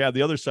 Yep. You have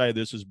the other side of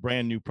this is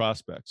brand new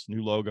prospects,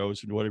 new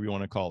logos, and whatever you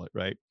want to call it.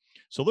 Right.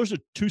 So those are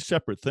two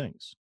separate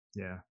things,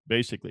 Yeah.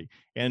 basically.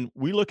 And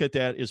we look at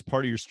that as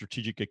part of your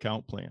strategic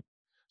account plan.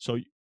 So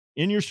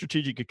in your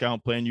strategic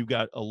account plan, you've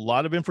got a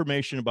lot of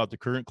information about the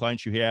current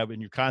clients you have,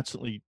 and you're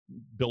constantly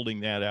building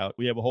that out.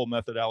 We have a whole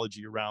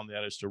methodology around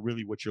that as to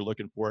really what you're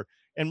looking for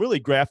and really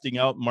grafting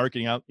out,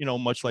 marketing out,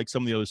 much like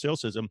some of the other sales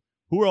system,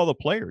 who are all the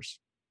players,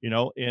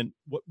 and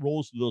what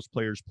roles do those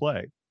players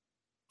play?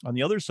 On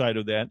the other side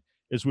of that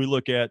is we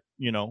look at,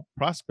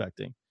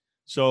 prospecting.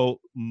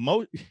 So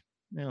most,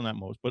 well, not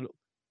most, but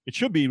it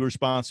should be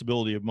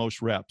responsibility of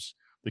most reps,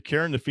 the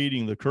care and the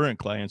feeding the current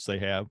clients they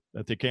have,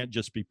 that they can't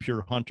just be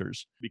pure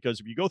hunters.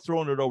 Because if you go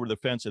throwing it over the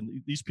fence,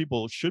 and these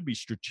people should be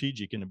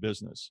strategic in a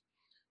business.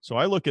 So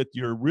I look at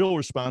your real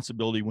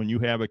responsibility when you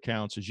have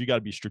accounts is you got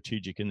to be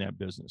strategic in that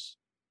business.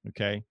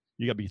 Okay.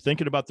 You got to be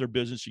thinking about their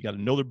business. You got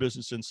to know their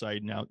business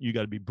inside and out. You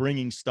got to be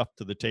bringing stuff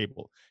to the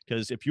table,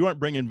 because if you aren't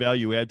bringing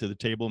value add to the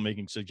table,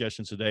 making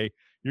suggestions today,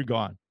 you're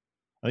gone.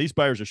 Now, these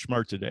buyers are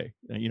smart today.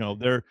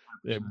 They're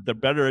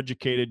better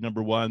educated.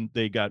 Number one,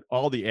 they got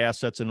all the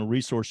assets and the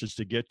resources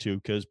to get to,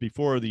 because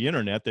before the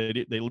internet,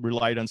 they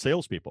relied on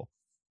salespeople.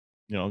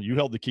 You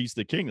held the keys to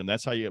the kingdom.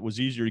 That's how it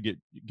was easier to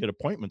get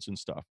appointments and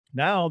stuff.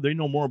 Now they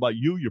know more about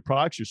you, your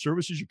products, your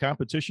services, your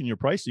competition, your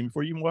pricing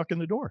before you even walk in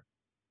the door.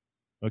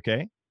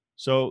 Okay.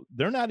 So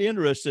they're not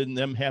interested in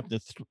them having to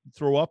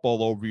throw up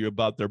all over you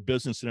about their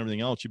business and everything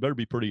else. You better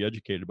be pretty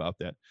educated about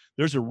that.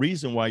 There's a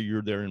reason why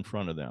you're there in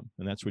front of them,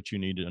 and that's what you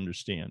need to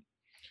understand.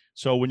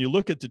 So when you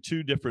look at the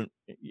two different,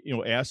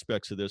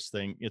 aspects of this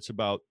thing, it's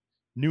about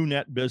new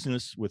net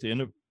business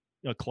within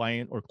a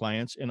client or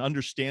clients, and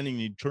understanding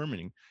and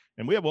determining.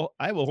 And I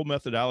have a whole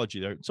methodology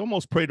there. It's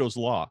almost Pareto's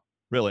law,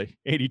 really,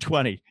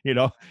 80-20,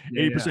 Yeah.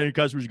 80% of your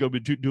customers are going to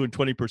be doing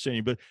 20%.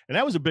 And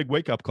that was a big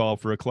wake up call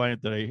for a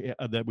client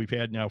that we've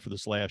had now for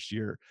this last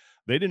year.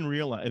 They didn't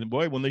realize, and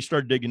boy, when they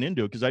started digging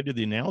into it, because I did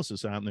the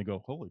analysis on it, and they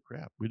go, holy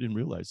crap, we didn't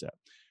realize that.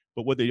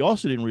 But what they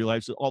also didn't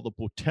realize is all the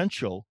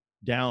potential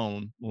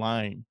down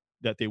line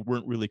that they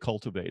weren't really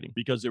cultivating,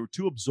 because they were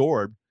too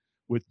absorbed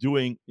with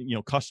doing,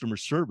 customer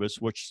service,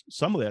 which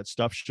some of that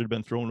stuff should have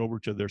been thrown over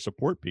to their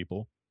support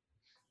people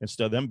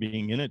instead of them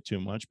being in it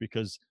too much,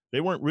 because they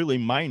weren't really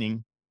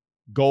mining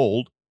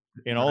gold,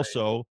 and Right.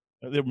 also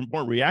they were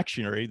more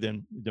reactionary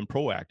than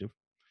proactive.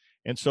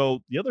 And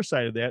so the other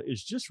side of that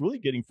is just really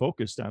getting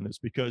focused on this,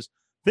 because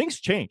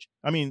things change.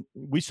 I mean,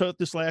 we saw it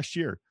this last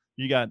year.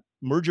 You got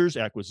mergers,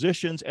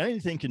 acquisitions,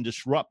 anything can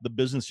disrupt the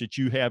business that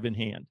you have in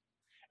hand,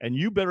 and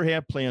you better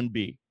have plan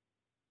B.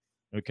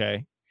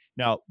 Okay.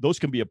 Now, those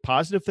can be a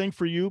positive thing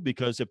for you,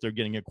 because if they're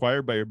getting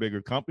acquired by a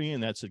bigger company,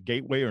 and that's a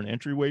gateway or an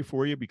entryway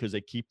for you, because they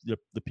keep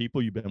the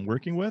people you've been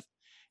working with,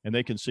 and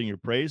they can sing your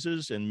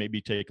praises and maybe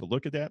take a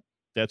look at that,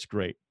 that's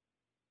great.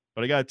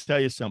 But I got to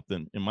tell you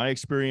something. In my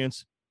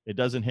experience, it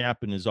doesn't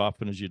happen as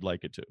often as you'd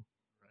like it to.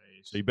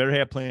 Right. So you better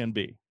have plan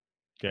B.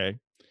 Okay.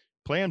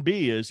 Plan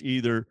B is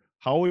either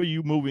how are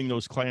you moving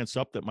those clients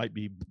up that might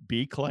be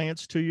B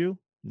clients to you,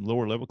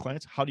 lower level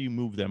clients? How do you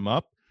move them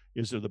up?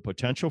 Is there the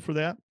potential for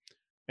that?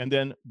 And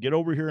then get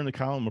over here in the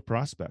column of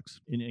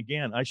prospects. And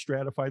again, I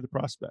stratify the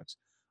prospects.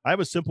 I have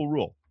a simple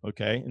rule,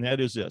 okay? And that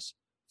is this: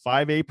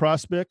 5A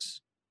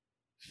prospects,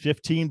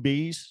 15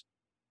 Bs,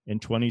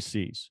 and 20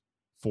 Cs.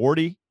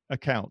 40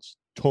 accounts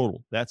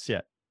total. That's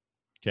it.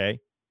 Okay.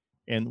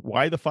 And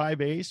why the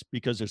 5As?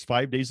 Because there's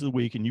 5 days of the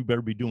week, and you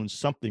better be doing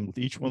something with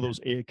each one of those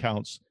A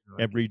accounts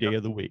every day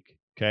of the week.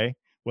 Okay.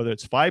 Whether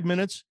it's 5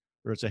 minutes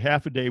or it's a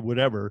half a day,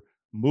 whatever,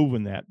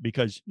 moving that,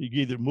 because you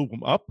either move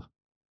them up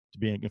to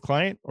being a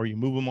client or you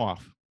move them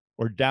off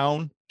or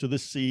down to the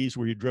C's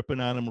where you're dripping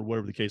on them or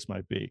whatever the case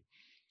might be.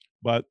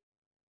 But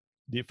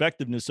the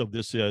effectiveness of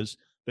this is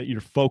that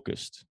you're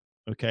focused.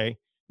 Okay.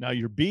 Now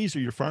your B's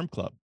are your farm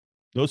club.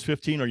 Those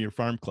 15 are your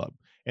farm club.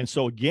 And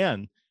so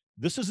again,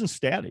 this isn't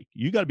static.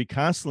 You got to be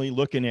constantly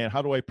looking at,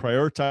 how do I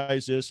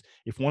prioritize this?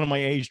 If one of my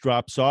A's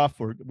drops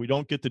off or we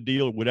don't get the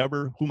deal or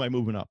whatever, who am I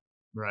moving up?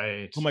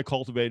 Right. Who am I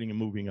cultivating and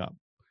moving up?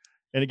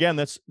 And again,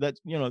 that's,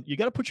 you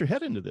got to put your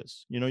head into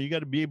this. You got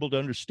to be able to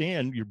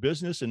understand your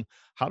business and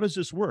how does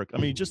this work? I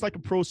mean, just like a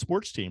pro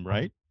sports team,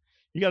 right?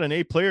 You got an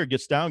A player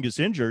gets down, gets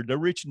injured. They're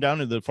reaching down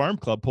to the farm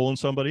club, pulling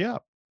somebody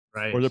up,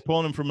 Right. or they're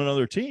pulling them from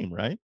another team,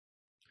 right?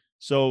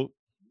 So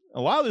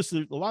a lot of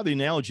the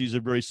analogies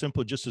are very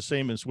simple, just the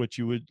same as what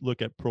you would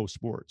look at pro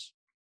sports.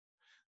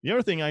 The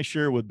other thing I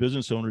share with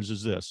business owners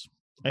is this.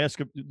 I ask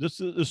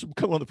this is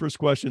one of the first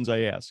questions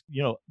I ask.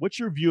 What's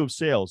your view of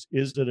sales?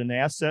 Is it an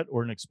asset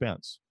or an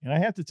expense? And I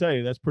have to tell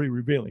you, that's pretty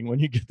revealing when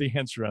you get the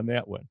answer on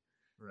that one.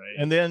 Right.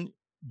 And then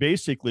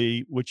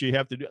basically what you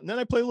have to do, and then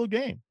I play a little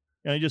game.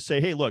 And I just say,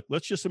 hey, look,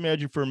 let's just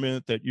imagine for a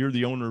minute that you're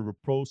the owner of a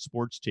pro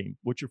sports team.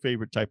 What's your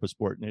favorite type of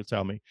sport? And they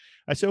tell me.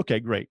 I say, okay,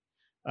 great.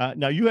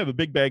 Now you have a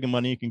big bag of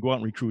money. You can go out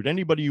and recruit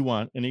anybody you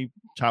want, any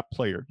top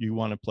player you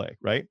want to play,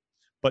 right?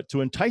 But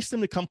to entice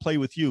them to come play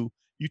with you,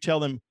 you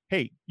tell them,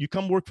 hey, you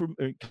come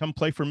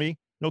play for me.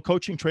 No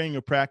coaching, training,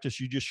 or practice.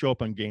 You just show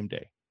up on game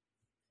day.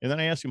 And then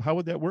I ask them, how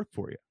would that work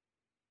for you?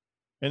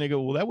 And they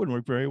go, well, that wouldn't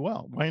work very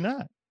well. Why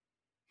not?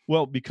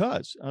 Well,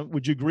 because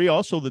would you agree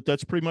also that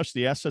that's pretty much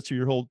the assets of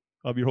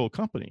your whole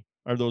company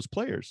are those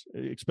players,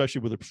 especially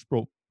with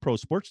a pro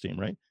sports team,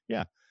 right?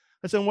 Yeah.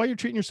 I said, why are you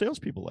treating your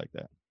salespeople like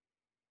that?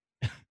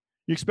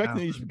 You're expecting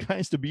these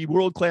guys to be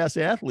world-class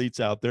athletes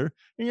out there,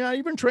 and you're not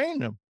even training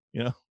them,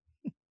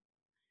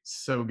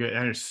 So good.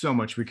 And there's so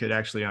much we could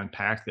actually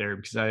unpack there,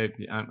 because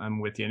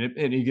I'm with you.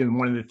 And again,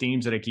 one of the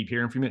themes that I keep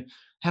hearing from you,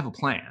 have a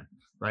plan,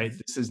 right?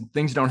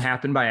 Things don't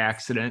happen by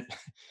accident.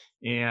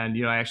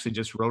 And, I actually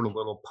just wrote a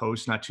little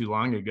post not too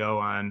long ago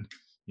on,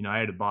 I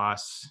had a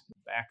boss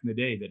back in the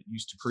day that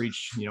used to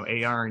preach,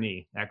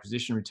 AR&E,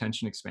 acquisition,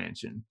 retention,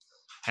 expansion.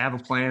 Have a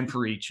plan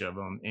for each of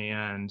them.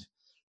 And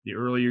the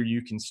earlier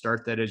you can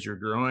start that as you're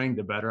growing,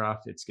 the better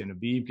off it's going to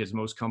be, because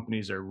most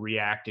companies are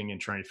reacting and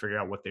trying to figure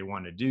out what they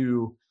want to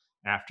do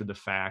after the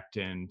fact,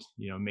 and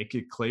make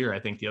it clear. I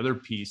think the other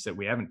piece that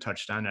we haven't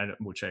touched on,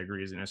 which I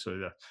agree isn't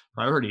necessarily the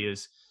priority,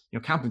 is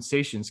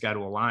compensation's got to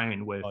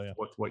align with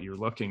what you're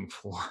looking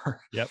for.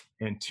 Yep.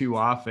 And too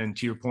often,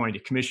 to your point, a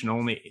commission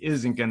only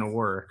isn't going to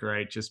work,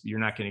 right? Just you're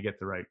not going to get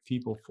the right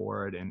people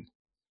for it. And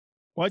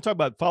well, I talk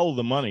about follow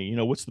the money.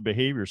 What's the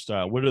behavior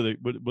style? What are they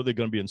going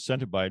to be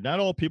incented by? Not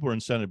all people are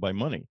incented by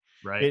money,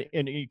 right?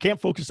 And you can't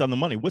focus on the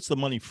money. What's the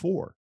money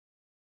for?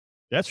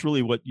 That's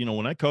really what,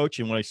 when I coach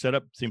and when I set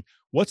up the team,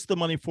 what's the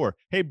money for?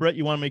 Hey, Brett,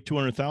 you want to make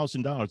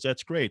 $200,000.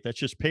 That's great. That's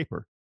just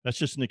paper. That's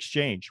just an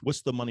exchange.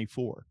 What's the money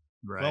for?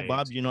 Right. Well,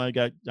 Bob,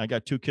 I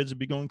got 2 kids that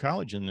be going to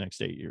college in the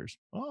next 8 years.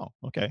 Oh,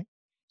 okay.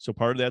 So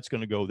part of that's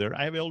going to go there.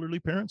 I have elderly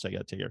parents I got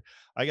to take care.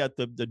 I got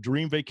the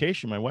dream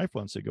vacation my wife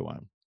wants to go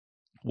on.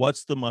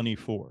 What's the money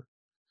for?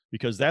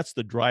 Because that's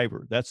the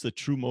driver. That's the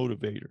true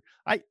motivator.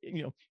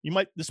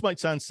 This might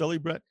sound silly,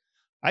 Brett.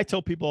 I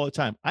tell people all the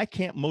time, I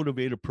can't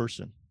motivate a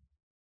person.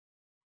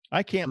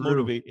 I can't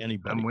motivate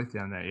anybody. I'm with you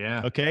on that.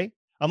 Yeah. Okay.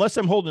 Unless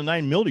I'm holding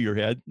 9 mil to your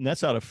head, and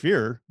that's out of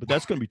fear, but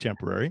that's going to be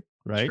temporary,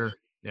 right? Sure.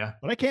 Yeah.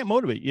 But I can't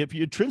motivate you. If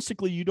you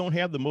intrinsically you don't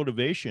have the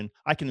motivation,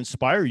 I can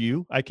inspire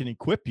you, I can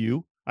equip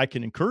you, I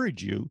can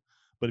encourage you.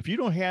 But if you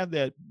don't have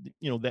that,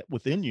 that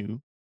within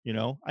you,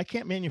 I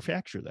can't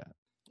manufacture that.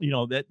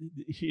 That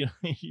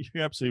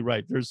you're absolutely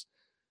right. There's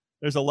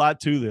a lot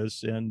to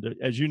this, and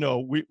as you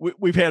know,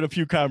 we've had a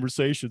few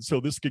conversations, so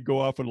this could go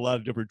off on a lot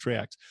of different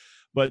tracks.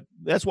 But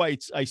that's why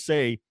I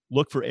say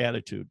look for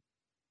attitude,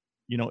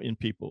 in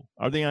people.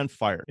 Are they on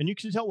fire? And you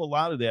can tell a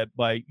lot of that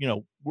by,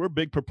 we're a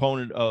big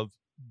proponent of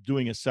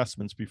doing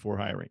assessments before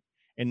hiring,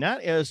 and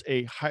not as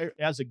a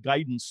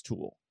guidance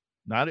tool,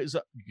 not as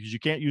because you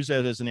can't use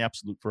that as an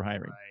absolute for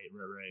hiring.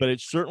 Right. But it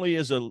certainly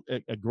is a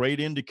great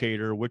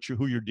indicator of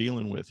who you're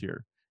dealing with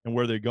here and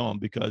where they're going,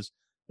 because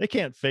they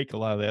can't fake a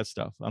lot of that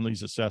stuff on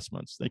these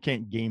assessments. They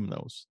can't game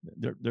those.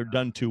 They're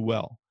done too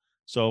well.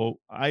 So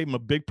I'm a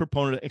big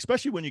proponent,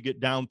 especially when you get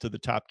down to the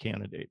top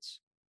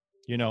candidates,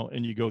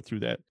 and you go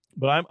through that.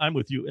 But I'm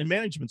with you. And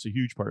management's a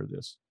huge part of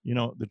this.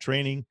 The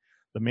training,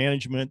 the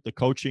management, the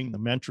coaching, the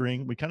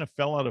mentoring. We kind of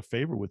fell out of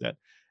favor with that.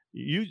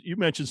 You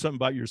mentioned something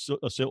about your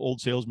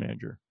old sales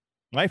manager.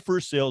 My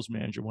first sales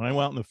manager, when I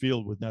went out in the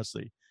field with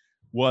Nestle,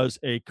 was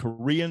a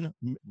Korean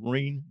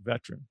Marine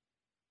veteran.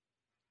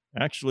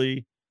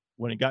 Actually,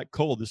 when it got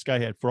cold, this guy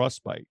had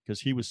frostbite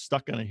because he was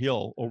stuck on a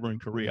hill over in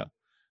Korea.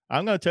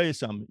 I'm going to tell you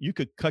something. You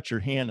could cut your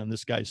hand on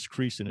this guy's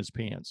crease in his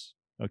pants.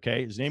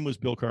 Okay. His name was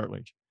Bill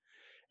Cartledge.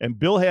 And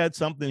Bill had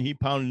something he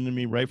pounded into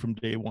me right from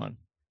day one.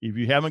 If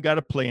you haven't got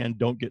a plan,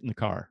 don't get in the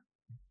car.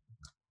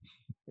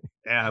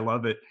 Yeah, I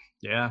love it.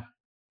 Yeah.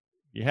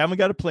 You haven't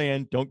got a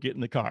plan, don't get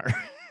in the car.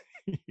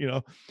 You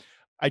know,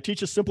 I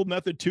teach a simple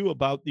method too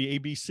about the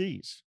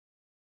ABCs.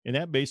 And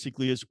that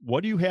basically is,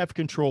 what do you have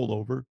control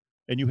over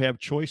and you have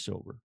choice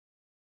over?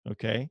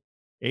 Okay.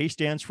 A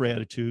stands for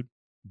attitude,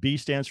 B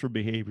stands for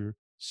behavior,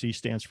 C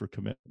stands for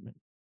commitment.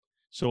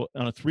 So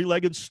on a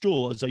three-legged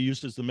stool, as I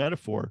used as the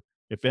metaphor,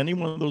 if any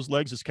one of those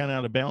legs is kind of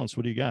out of balance,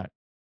 what do you got?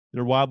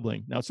 They're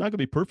wobbling. Now, it's not going to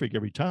be perfect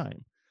every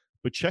time,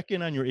 but check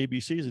in on your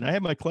ABCs. And I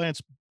have my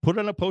clients put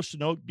on a Post-it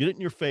note, get it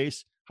in your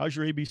face. How's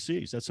your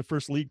ABCs? That's the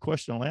first lead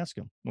question I'll ask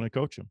them when I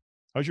coach them.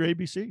 How's your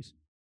ABCs?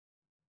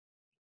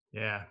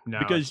 Yeah. No,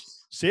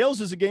 Because sales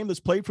is a game that's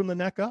played from the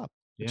neck up.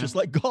 yeah. It's just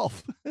like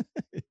golf.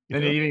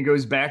 And it even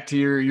goes back to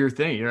your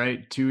thing,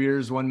 right? 2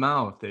 ears, 1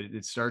 mouth.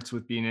 It starts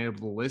with being able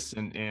to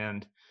listen.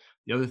 And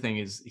the other thing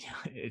is,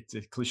 it's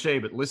a cliche,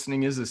 but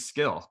listening is a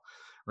skill,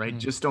 right?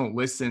 Just don't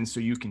listen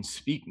so you can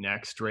speak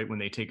next, right? When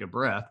they take a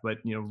breath, but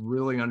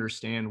really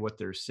understand what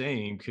they're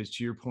saying, because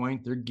to your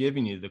point, they're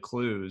giving you the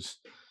clues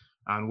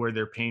on where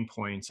their pain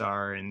points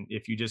are. And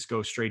if you just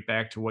go straight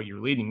back to what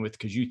you're leading with,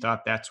 because you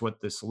thought that's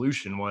what the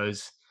solution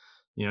was,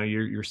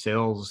 your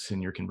sales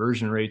and your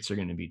conversion rates are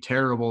going to be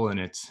terrible.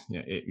 And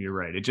you're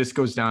right. It just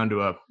goes down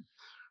to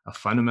a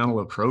fundamental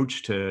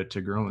approach to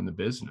growing the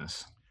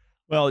business.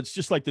 Well, it's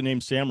just like the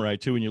name samurai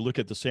too. When you look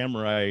at the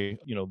samurai,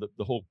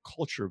 the whole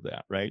culture of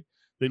that, right?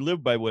 They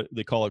live by what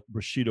they call a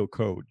Bushido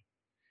code.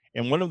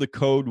 And one of the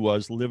code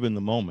was live in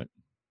the moment.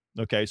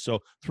 Okay. So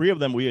 3 of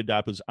them we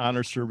adopt is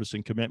honor, service,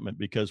 and commitment,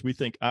 because we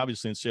think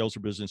obviously in sales or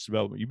business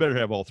development, you better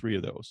have all 3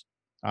 of those: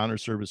 honor,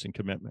 service, and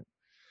commitment.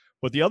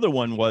 But the other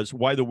one was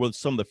why there was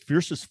some of the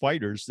fiercest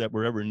fighters that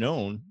were ever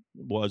known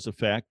was the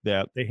fact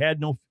that they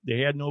had no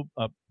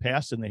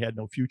past and they had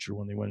no future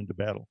when they went into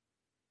battle.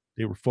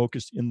 They were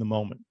focused in the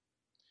moment.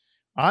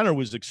 Honor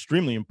was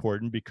extremely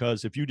important,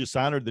 because if you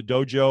dishonored the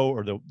dojo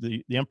or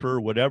the emperor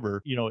or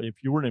whatever, if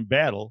you weren't in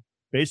battle,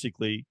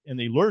 basically, and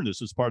they learned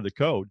this as part of the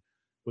code,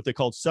 what they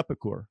called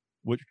seppuku,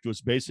 which was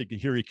basically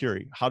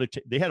hirikiri.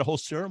 They had a whole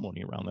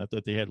ceremony around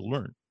that they had to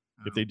learn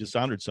if they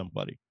dishonored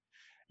somebody.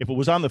 If it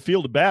was on the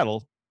field of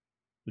battle,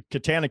 the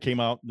katana came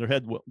out, their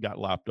head got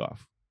lopped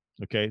off.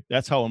 Okay.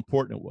 That's how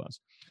important it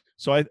was.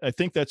 So I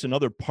think that's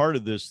another part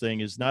of this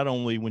thing, is not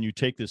only when you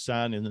take this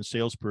on in a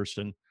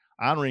salesperson,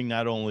 honoring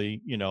not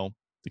only,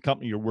 the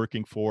company you're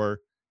working for,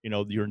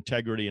 your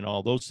integrity and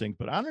all those things,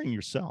 but honoring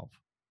yourself,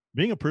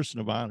 being a person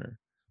of honor.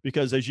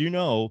 Because as you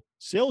know,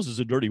 sales is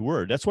a dirty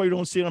word. That's why you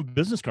don't see it on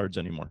business cards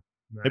anymore.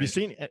 Right. Have you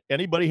seen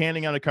anybody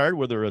handing out a card,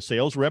 whether a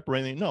sales rep or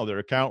anything? No, their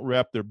account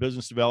rep, their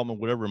business development,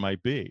 whatever it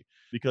might be,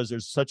 because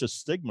there's such a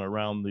stigma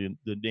around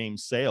the name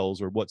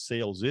sales or what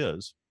sales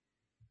is.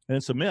 And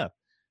it's a myth.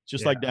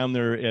 Just like down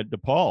there at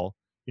DePaul,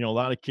 a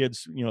lot of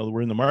kids,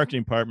 were in the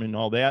marketing department and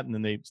all that. And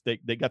then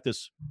they got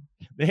this,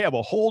 they have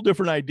a whole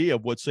different idea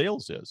of what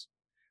sales is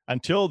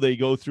until they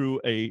go through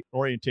a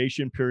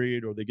orientation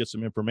period or they get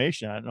some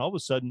information on it. And all of a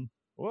sudden,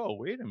 whoa,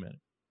 wait a minute.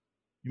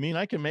 You mean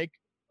I can make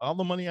all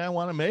the money I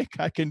want to make?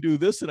 I can do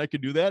this and I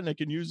can do that and I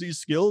can use these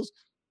skills?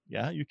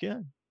 Yeah, you can.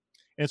 And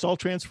it's all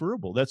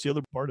transferable. That's the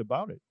other part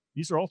about it.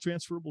 These are all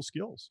transferable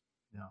skills.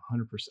 Yeah,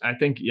 100%. I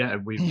think,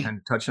 we've kind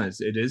of touched on it.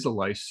 It is a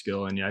life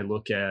skill. And I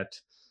look at,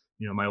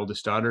 my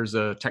oldest daughter's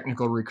a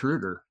technical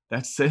recruiter.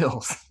 That's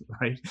sales,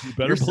 right?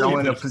 You're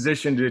selling a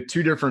position to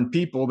 2 different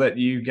people that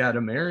you got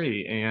to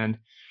marry. And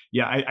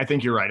I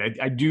think you're right.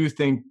 I do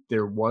think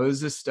there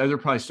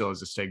probably still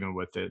is a stigma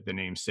with the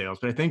name sales,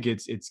 but I think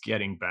it's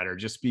getting better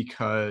just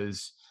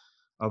because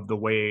of the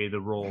way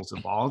the roles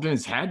evolved, and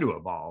it's had to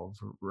evolve,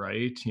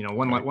 right?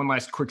 One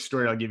last quick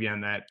story I'll give you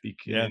on that,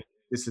 because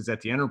this is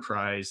at the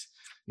enterprise.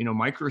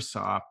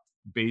 Microsoft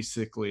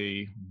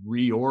basically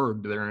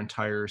reorged their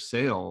entire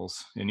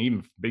sales, and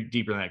even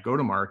deeper than that, go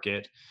to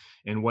market.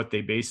 And what they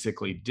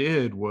basically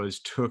did was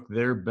took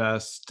their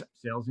best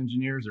sales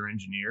engineers or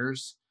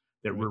engineers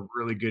that were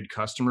really good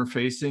customer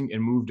facing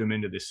and moved them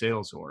into the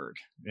sales org.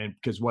 And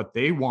because what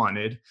they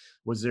wanted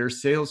was their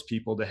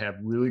salespeople to have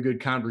really good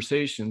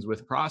conversations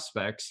with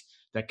prospects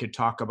that could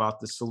talk about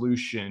the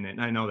solution. And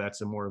I know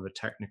that's more of a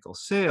technical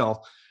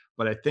sale,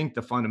 but I think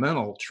the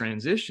fundamental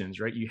transitions,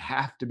 right? You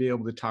have to be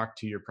able to talk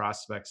to your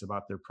prospects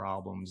about their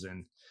problems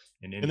and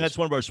that's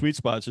one of our sweet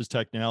spots is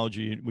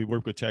technology. We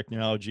work with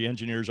technology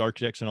engineers,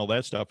 architects, and all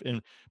that stuff.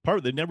 And part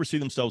of they never see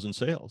themselves in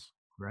sales.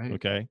 Right.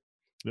 Okay.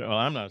 Well,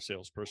 I'm not a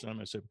salesperson. I'm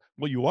going to say,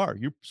 well, you are.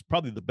 You're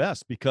probably the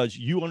best because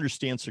you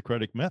understand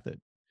Socratic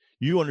method.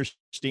 You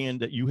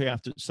understand that you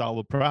have to solve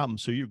a problem.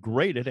 So you're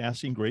great at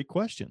asking great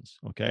questions.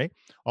 Okay.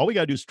 All we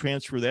got to do is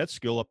transfer that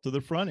skill up to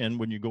the front end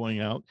when you're going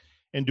out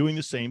and doing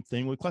the same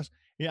thing with class.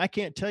 I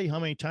can't tell you how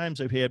many times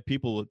I've had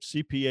people,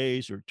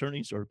 CPAs or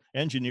attorneys or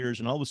engineers,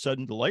 and all of a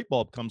sudden the light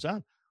bulb comes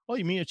on. Oh,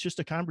 you mean it's just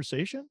a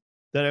conversation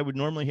that I would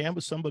normally have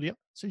with somebody else?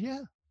 I said,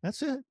 yeah,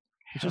 that's it.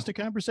 It's Yeah. just a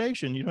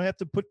conversation. You don't have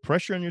to put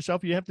pressure on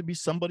yourself. You have to be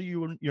somebody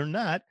you're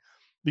not,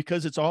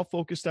 because it's all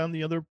focused on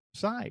the other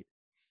side.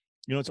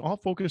 It's all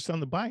focused on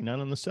the buy, not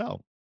on the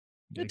sell.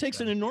 It takes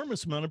an Exactly.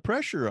 enormous amount of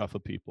pressure off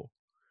of people.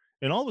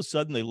 And all of a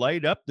sudden they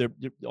light up. They're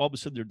all of a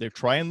sudden they're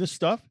trying this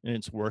stuff and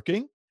it's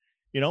working.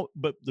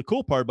 But the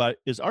cool part about it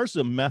is ours is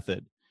a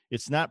method.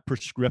 It's not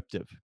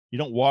prescriptive. You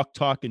don't walk,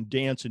 talk, and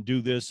dance and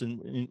do this.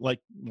 And like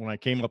when I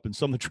came up in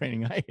some of the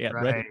training I had,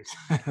 right?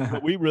 Right.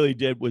 What we really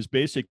did was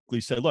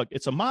basically said, look,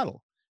 it's a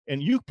model.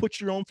 And you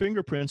put your own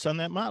fingerprints on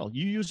that model.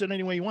 You use it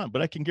any way you want.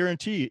 But I can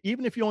guarantee you,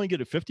 even if you only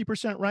get it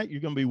 50% right, you're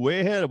going to be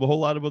way ahead of a whole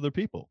lot of other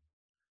people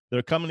that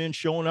are coming in,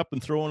 showing up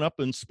and throwing up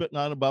and spitting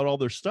out about all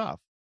their stuff.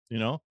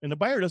 And the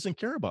buyer doesn't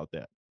care about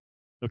that.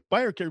 The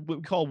buyer cares what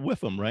we call with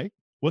them, right?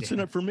 What's in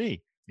Yeah. it for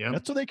me? Yep.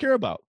 That's what they care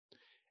about.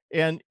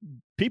 And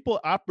people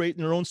operate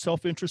in their own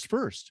self-interest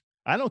first.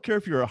 I don't care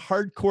if you're a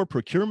hardcore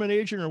procurement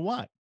agent or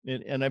what.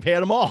 And I've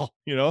had them all,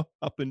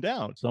 up and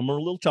down. Some are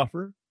a little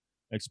tougher,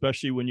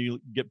 especially when you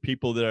get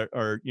people that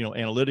are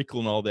analytical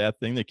and all that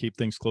thing. They keep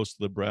things close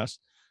to the breast.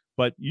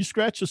 But you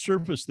scratch the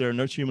surface there, and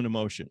there's human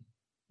emotion.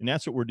 And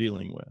that's what we're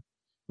dealing with.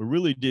 We're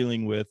really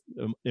dealing with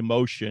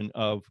emotion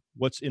of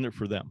what's in it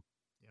for them.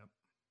 Yep.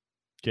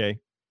 Okay.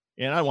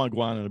 And I don't want to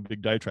go on in a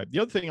big diatribe. The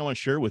other thing I want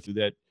to share with you,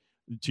 that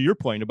to your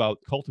point about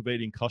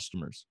cultivating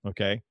customers.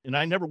 Okay. And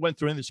I never went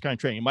through any of this kind of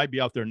training. It might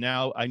be out there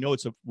now. I know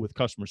it's with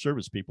customer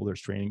service people, there's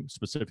training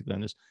specifically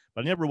on this,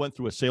 but I never went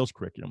through a sales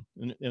curriculum.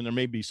 And there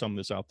may be some of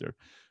this out there,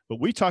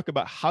 but we talk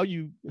about how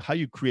you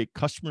create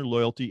customer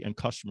loyalty and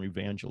customer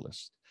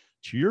evangelists.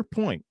 To your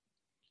point,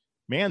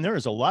 man, there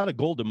is a lot of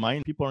gold to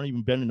mine. People aren't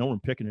even bending over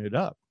and picking it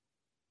up.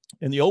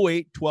 In the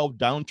 08-12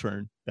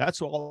 downturn,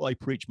 that's all I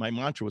preach. My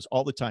mantra was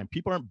all the time,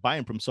 people aren't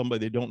buying from somebody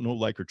they don't know,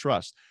 like, or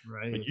trust. But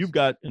Right. you've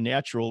got a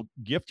natural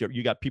gift here.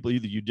 You got people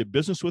either you did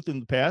business with in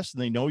the past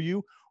and they know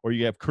you, or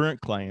you have current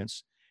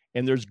clients,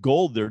 and there's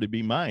gold there to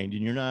be mined,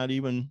 and you're not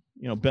even,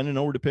 bending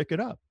over to pick it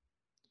up.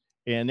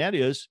 And that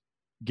is,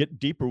 get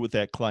deeper with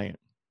that client.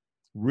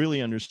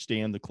 Really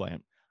understand the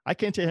client. I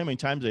can't tell you how many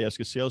times I ask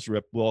a sales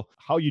rep, well,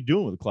 how are you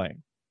doing with the client?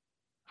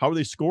 How are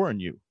they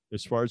scoring you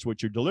as far as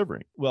what you're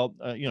delivering? Well,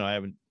 I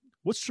haven't.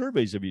 What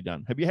surveys have you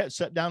done? Have you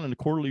sat down in a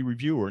quarterly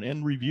review or an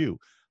end review?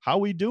 How are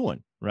we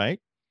doing? Right.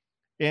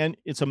 And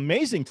it's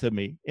amazing to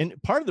me. And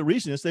part of the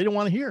reason is they don't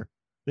want to hear.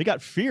 They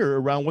got fear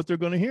around what they're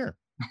going to hear.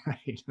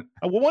 Right.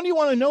 Well, when do you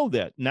want to know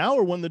that? Now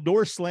or when the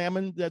door's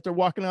slamming that they're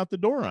walking out the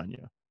door on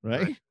you?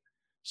 Right. Right.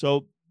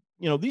 So,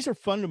 these are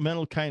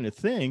fundamental kind of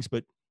things,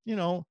 but,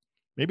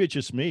 maybe it's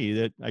just me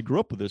that I grew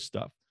up with this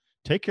stuff.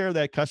 Take care of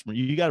that customer.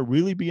 You got to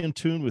really be in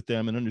tune with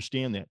them and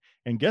understand that.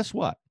 And guess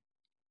what?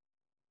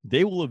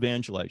 They will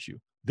evangelize you.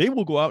 They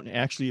will go out and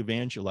actually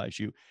evangelize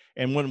you.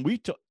 And when we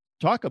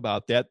talk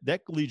about that,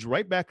 that leads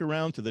right back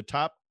around to the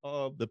top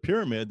of the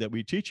pyramid that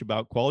we teach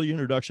about: quality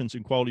introductions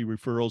and quality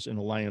referrals and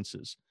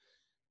alliances.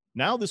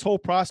 Now this whole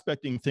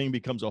prospecting thing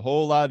becomes a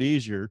whole lot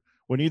easier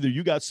when either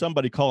you got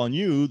somebody calling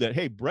you that,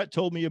 hey, Brett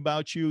told me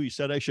about you. He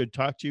said I should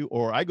talk to you.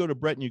 Or I go to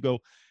Brett and you go,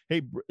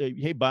 hey,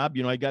 Bob,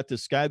 I got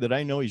this guy that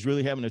I know, he's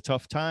really having a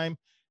tough time.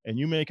 And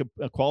you make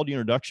a quality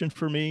introduction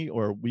for me,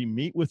 or we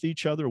meet with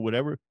each other or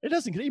whatever. It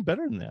doesn't get any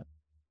better than that.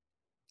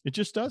 It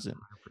just doesn't.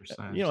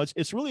 100%.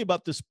 It's really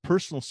about this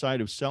personal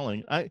side of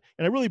selling. I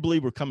really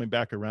believe we're coming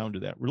back around to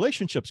that.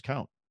 Relationships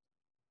count.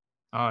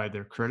 Oh,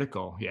 they're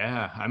critical.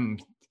 Yeah.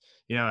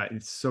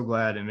 It's so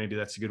glad. And maybe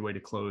that's a good way to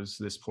close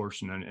this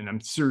portion. And I'm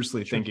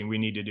seriously Sure. thinking we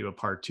need to do a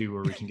part 2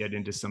 where we can get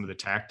into some of the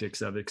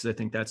tactics of it, because I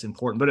think that's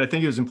important. But I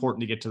think it was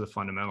important to get to the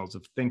fundamentals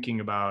of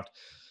thinking about,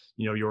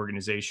 your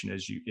organization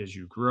as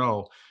you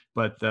grow.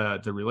 But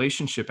the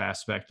relationship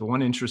aspect, the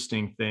one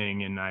interesting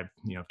thing, and I've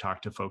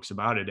talked to folks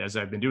about it as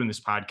I've been doing this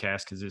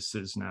podcast, because this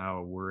is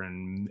now, we're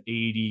in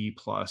 80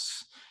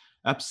 plus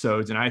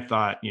episodes, and I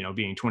thought,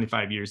 being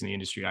 25 years in the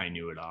industry, I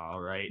knew it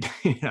all, right?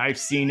 I've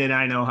seen it,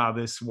 I know how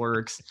this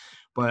works.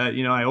 But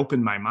I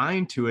opened my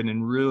mind to it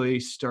and really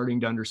starting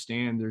to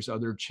understand there's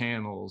other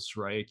channels,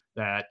 right?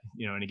 That,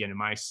 and again, in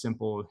my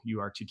simple, you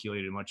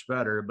articulated much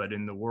better, but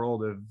in the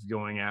world of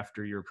going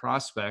after your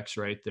prospects,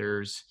 right,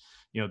 there's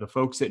the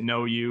folks that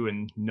know you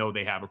and know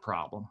they have a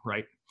problem,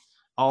 right?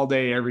 All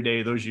day, every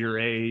day, those are your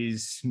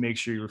A's. Make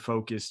sure you're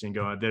focused and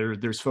going.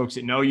 There's folks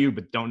that know you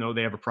but don't know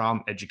they have a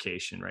problem.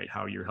 Education, right?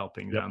 How you're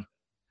helping Yep. them.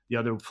 The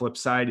other flip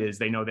side is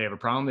they know they have a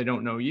problem, they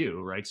don't know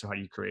you, right? So how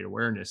do you create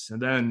awareness?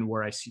 And then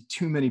where I see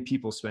too many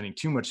people spending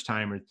too much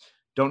time, or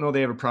don't know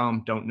they have a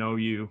problem, don't know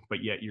you,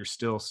 but yet you're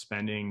still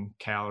spending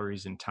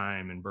calories and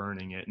time and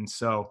burning it. And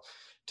so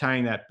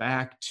tying that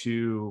back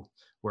to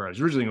where I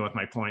was originally going with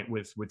my point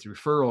with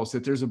referrals,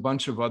 that there's a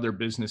bunch of other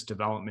business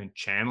development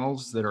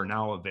channels that are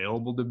now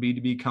available to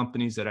B2B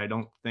companies that I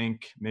don't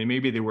think,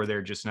 maybe they were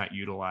there, just not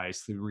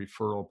utilized through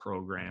referral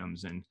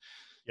programs and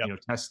Yep.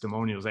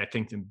 testimonials. I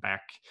think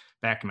back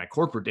in my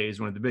corporate days,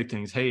 one of the big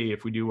things, hey,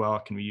 if we do well,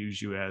 can we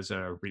use you as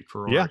a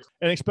referral? Yeah.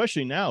 And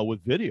especially now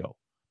with video,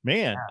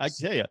 man, I Yes.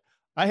 tell you,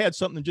 I had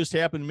something just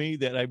happen to me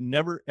that I've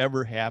never,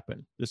 ever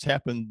happened. This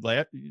happened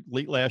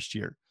late last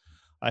year.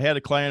 I had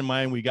a client of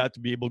mine. We got to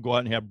be able to go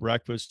out and have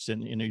breakfast,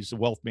 and he's a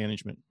wealth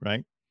management,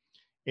 right?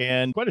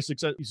 And quite a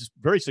success. He's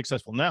very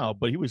successful now,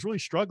 but he was really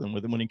struggling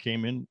with it when he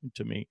came in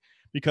to me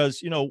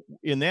because,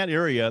 in that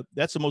area,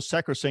 that's the most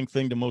sacrosanct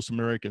thing to most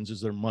Americans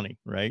is their money,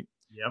 right?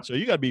 Yep. So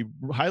you got to be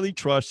highly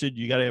trusted.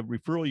 You got to have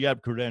referral. You got to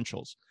have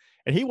credentials.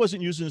 And he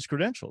wasn't using his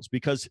credentials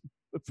because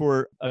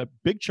for a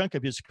big chunk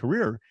of his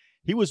career,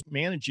 he was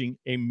managing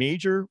a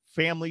major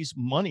family's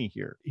money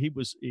here. He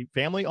was a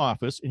family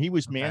office and he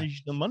was Okay.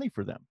 managing the money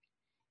for them.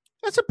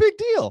 That's a big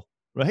deal,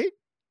 right?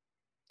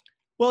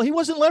 Well, he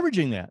wasn't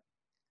leveraging that.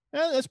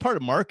 That's part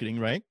of marketing,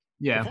 right?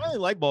 Yeah. But finally,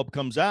 the light bulb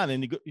comes on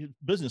and his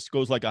business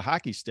goes like a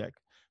hockey stick.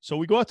 So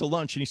we go out to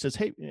lunch and he says,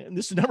 hey, and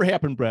this has never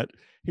happened, Brett.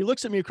 He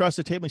looks at me across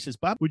the table and he says,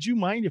 Bob, would you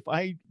mind if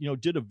I,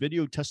 did a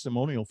video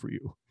testimonial for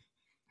you?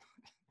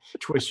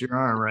 Twist your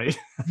arm, right?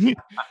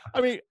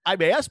 I mean,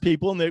 I've asked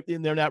people and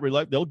they're not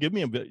reluctant. They'll give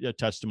me a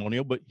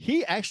testimonial, but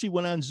he actually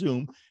went on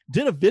Zoom,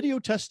 did a video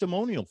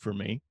testimonial for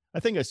me. I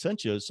think I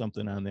sent you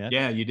something on that.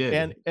 Yeah, you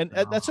did. And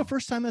that's the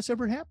first time that's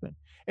ever happened.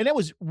 And that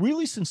was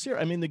really sincere.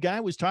 I mean, the guy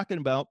was talking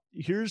about,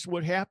 here's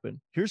what happened.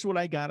 Here's what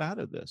I got out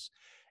of this.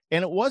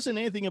 And it wasn't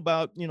anything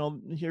about,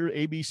 here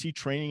ABC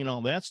training and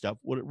all that stuff.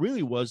 What it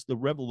really was, the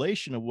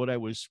revelation of what I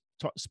was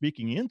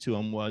speaking into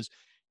him was,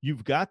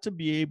 you've got to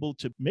be able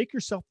to make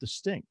yourself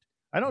distinct.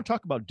 I don't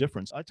talk about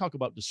difference. I talk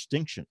about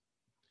distinction.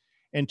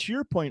 And to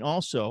your point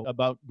also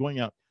about going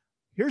out,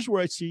 here's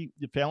where I see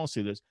the fallacy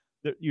of this,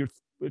 that you're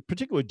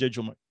particularly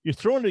digital, you're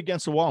throwing it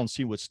against the wall and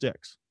see what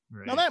sticks.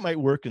 Right. Now that might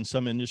work in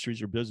some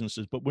industries or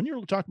businesses, but when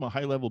you're talking about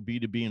high level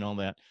B2B and all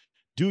that,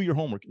 do your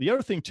homework. The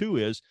other thing too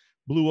is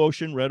blue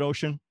ocean, red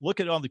ocean, look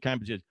at all the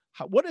competition.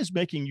 What is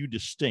making you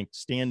distinct,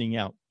 standing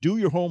out? Do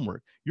your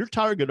homework. Your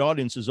target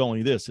audience is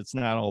only this. It's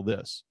not all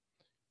this.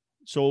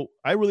 So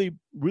I really,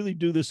 really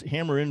do this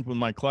hammer in with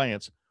my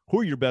clients. Who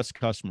are your best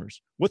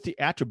customers? What the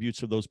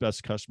attributes of those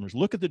best customers?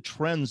 Look at the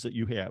trends that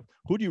you have.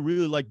 Who do you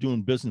really like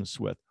doing business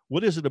with?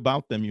 What is it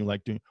about them you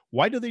like doing?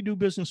 Why do they do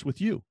business with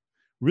you?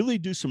 Really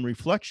do some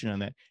reflection on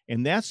that.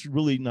 And that's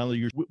really now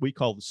what we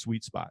call the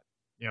sweet spot.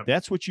 Yep.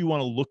 That's what you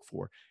want to look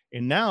for.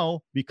 And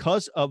now,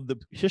 because of the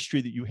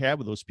history that you have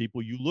with those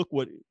people, you look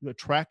what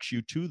attracts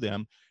you to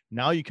them.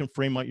 Now you can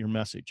frame out your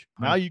message.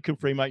 Now you can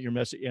frame out your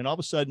message. And all of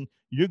a sudden,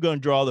 you're going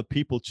to draw the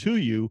people to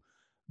you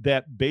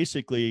that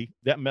basically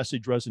that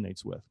message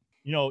resonates with.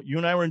 You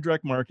and I were in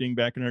direct marketing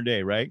back in our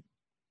day, right?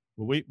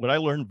 Well, what I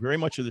learned very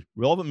much of the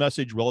relevant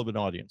message, relevant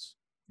audience.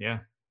 Yeah.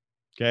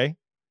 Okay.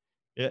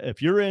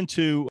 If you're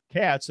into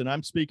cats and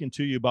I'm speaking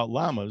to you about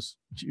llamas,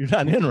 you're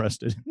not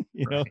interested.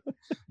 Right.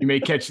 You may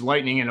catch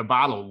lightning in a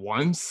bottle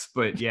once,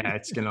 but yeah,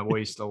 it's going to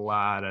waste a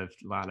lot of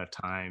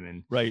time.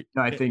 And right.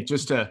 I think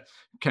just to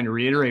kind of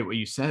reiterate what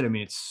you said, I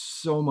mean, it's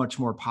so much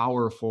more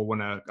powerful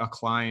when a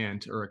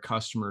client or a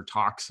customer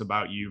talks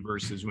about you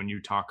versus when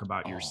you talk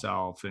about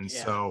yourself. And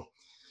so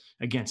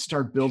again,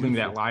 start building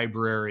that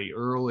library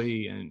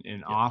early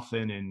and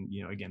often, and,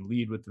 again,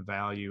 lead with the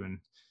value and,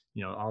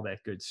 all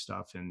that good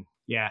stuff. And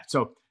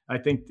so I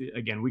think,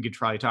 again, we could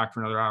probably talk for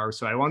another hour.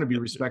 So I want to be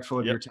respectful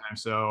of your time.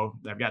 So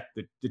I've got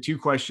the two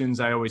questions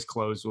I always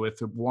close with.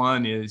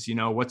 One is,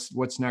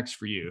 what's next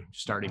for you?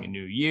 Starting a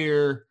new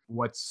year.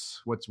 What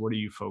are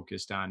you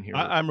focused on here?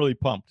 I'm really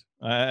pumped.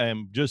 I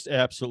am just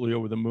absolutely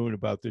over the moon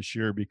about this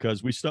year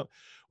because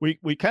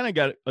we kind of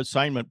got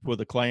assignment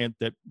with a client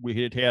that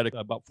we had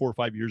about 4 or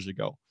 5 years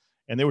ago.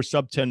 And they were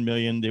sub 10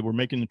 million. They were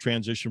making the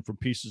transition from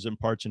pieces and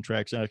parts and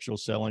tracks, actual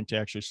selling to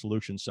actually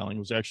solution selling.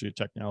 It was actually a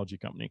technology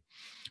company.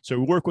 So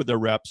we work with their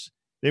reps.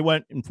 They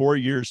went in 4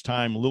 years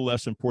time, a little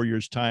less than 4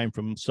 years time,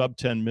 from sub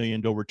 10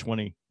 million to over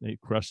 20. They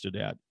crested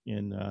at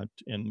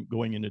in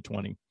going into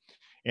 20.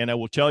 And I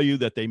will tell you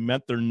that they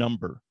met their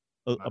number,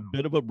 a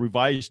bit of a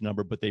revised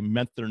number, but they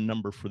met their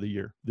number for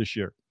this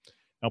year.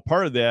 Now,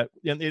 part of that,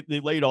 and they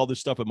laid all this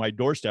stuff at my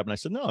doorstep. And I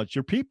said, no, it's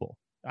your people.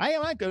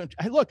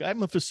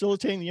 I'm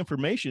facilitating the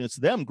information. It's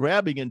them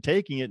grabbing and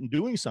taking it and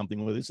doing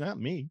something with it. It's not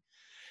me.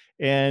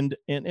 And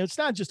it's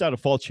not just out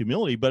of false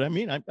humility, but I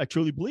mean, I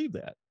truly believe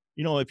that,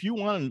 if you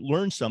want to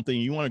learn something,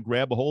 you want to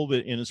grab a hold of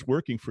it and it's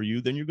working for you,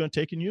 then you're going to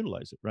take and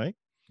utilize it. Right.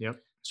 Yep.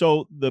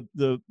 So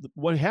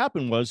what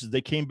happened was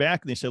they came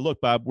back and they said, look,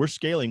 Bob, we're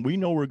scaling. We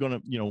know we're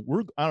going to,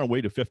 we're on our way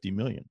to 50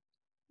 million.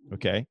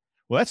 Okay.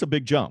 Well, that's a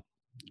big jump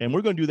and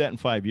we're going to do that in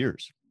 5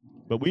 years,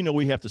 but we know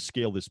we have to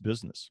scale this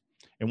business.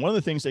 And one of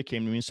the things they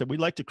came to me and said, we'd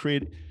like to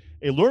create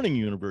a learning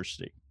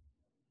university,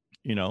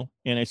 and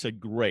I said,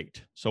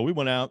 great. So we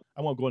went out.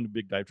 I won't go into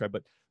big diatribe,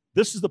 but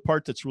this is the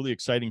part that's really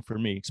exciting for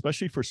me,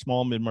 especially for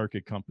small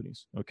mid-market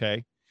companies.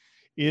 Okay.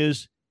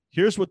 Is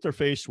here's what they're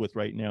faced with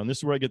right now. And this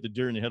is where I get the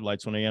deer in the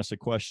headlights when I ask the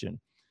question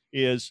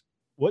is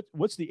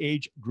what's the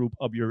age group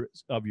of your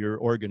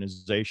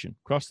organization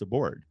across the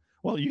board?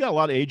 Well, you got a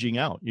lot of aging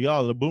out. You got a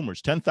lot of the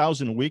boomers,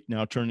 10,000 a week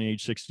now turning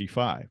age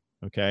 65.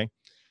 Okay.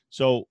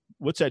 So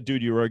what's that do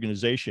to your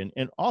organization?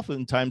 And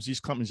oftentimes these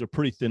companies are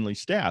pretty thinly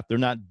staffed. They're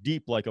not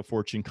deep like a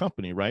Fortune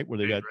company, right? Where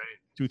they got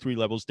 2-3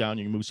 levels down,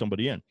 you can move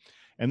somebody in.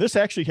 And this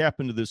actually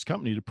happened to this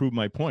company to prove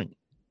my point.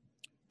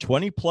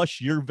 20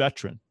 plus year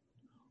veteran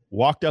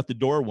walked out the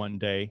door one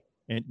day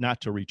and not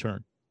to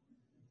return.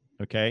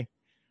 Okay.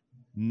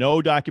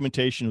 No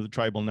documentation of the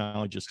tribal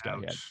knowledge this guy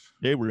had.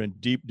 They were in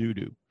deep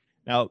doo-doo.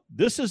 Now,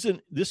 this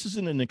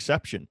isn't an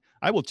exception.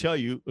 I will tell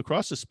you,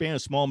 across the span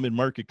of small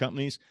mid-market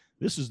companies,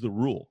 this is the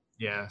rule.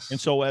 Yes. And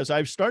so as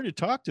I've started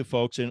to talk to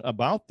folks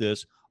about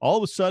this, all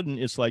of a sudden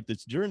it's like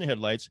it's during the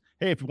headlights.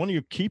 Hey, if one of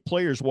your key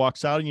players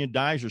walks out and you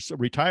dies or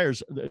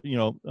retires,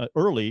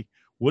 early,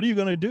 what are you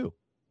going to do?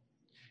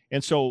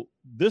 And so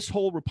this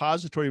whole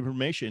repository of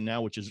information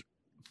now, which is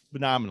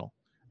phenomenal,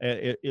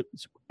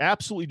 it's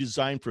absolutely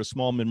designed for a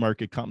small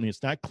mid-market company.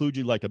 It's not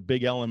kludgy like a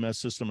big LMS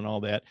system and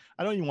all that.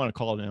 I don't even want to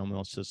call it an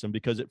LMS system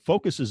because it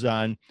focuses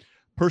on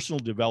personal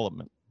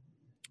development.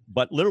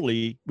 But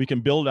literally, we can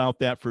build out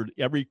that for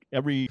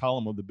every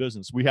column of the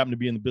business. We happen to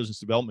be in the business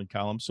development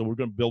column, so we're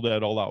going to build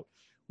that all out.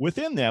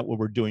 Within that, what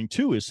we're doing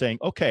too is saying,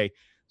 okay,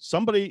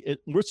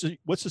 what's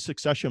the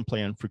succession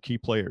plan for key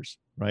players,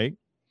 right?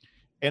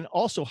 And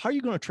also, how are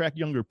you going to attract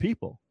younger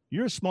people?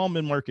 You're a small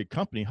mid-market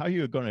company. How are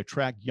you going to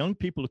attract young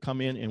people to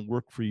come in and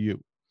work for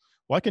you?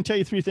 Well, I can tell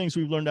you 3 things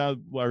we've learned out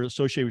of our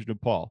association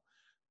with Paul.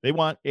 They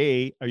want, are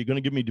you going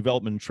to give me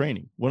development and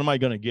training? What am I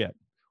going to get?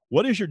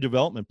 What is your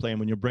development plan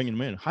when you're bringing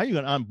them in? How are you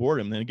going to onboard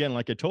them? And again,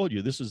 like I told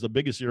you, this is the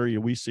biggest area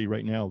we see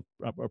right now,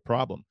 a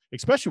problem,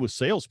 especially with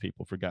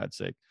salespeople, for God's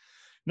sake.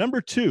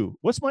 Number 2,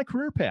 what's my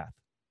career path?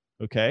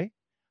 Okay.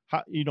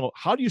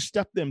 How do you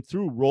step them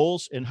through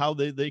roles and how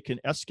they can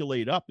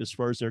escalate up as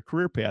far as their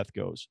career path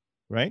goes,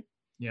 right?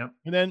 Yeah.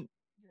 And then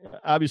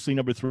obviously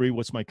number 3,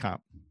 what's my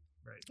comp?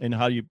 Right. And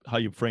how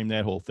you frame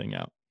that whole thing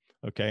out.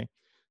 Okay.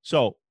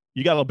 So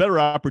you got a better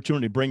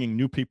opportunity bringing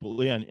new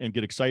people in and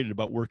get excited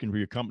about working for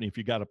your company if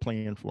you got a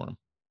plan for them.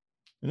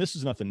 And this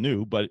is nothing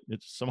new, but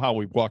it's somehow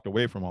we've walked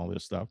away from all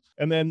this stuff.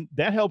 And then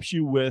that helps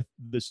you with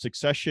the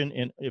succession.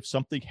 And if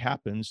something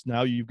happens,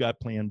 now you've got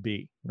plan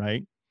B,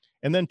 right?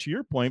 And then to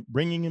your point,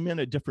 bringing them in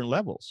at different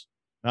levels.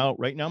 Now,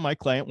 right now, my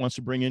client wants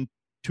to bring in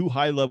 2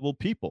 high-level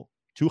people,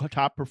 2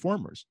 top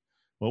performers.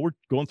 Well, we're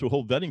going through a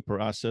whole vetting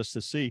process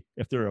to see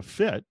if they're a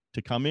fit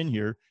to come in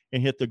here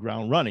and hit the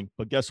ground running.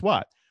 But guess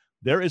what?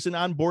 There is an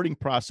onboarding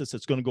process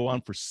that's going to go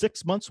on for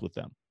 6 months with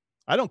them.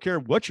 I don't care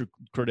what your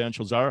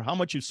credentials are, how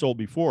much you've sold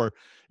before.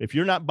 If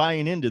you're not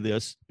buying into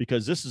this,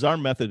 because this is our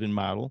method and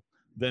model,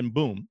 then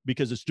boom,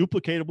 because it's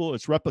duplicatable,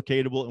 it's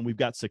replicatable, and we've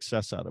got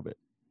success out of it.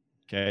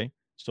 Okay.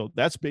 So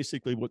that's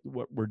basically what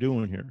we're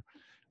doing here.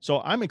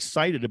 So I'm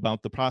excited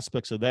about the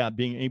prospects of that,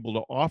 being able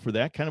to offer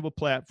that kind of a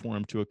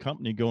platform to a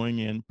company going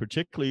in,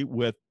 particularly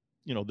with,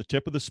 the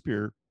tip of the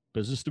spear,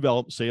 business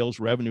development, sales,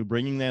 revenue,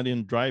 bringing that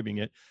in, driving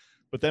it.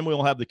 But then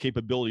we'll have the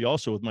capability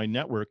also with my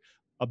network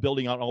of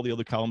building out all the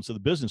other columns of the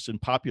business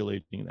and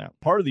populating that.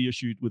 Part of the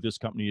issue with this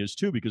company is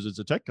too, because it's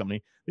a tech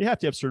company, they have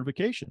to have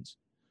certifications.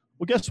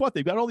 Well, guess what?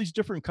 They've got all these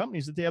different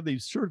companies that they have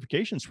these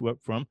certifications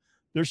from.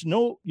 There's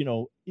no,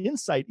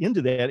 insight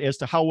into that as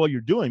to how well you're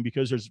doing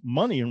because there's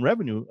money and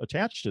revenue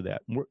attached to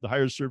that. The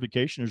higher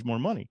certification, there's more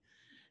money.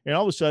 And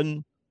all of a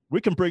sudden, we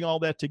can bring all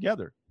that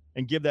together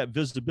and give that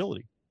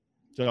visibility.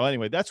 So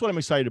anyway, that's what I'm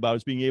excited about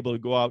is being able to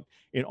go out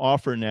and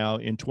offer now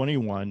in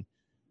 21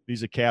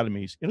 these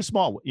academies in a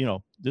small way.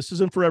 This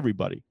isn't for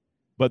everybody,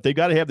 but they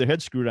got to have their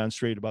head screwed on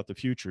straight about the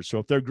future. So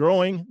if they're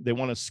growing, they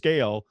want to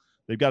scale,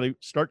 they've got to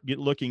start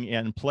looking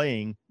and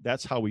playing.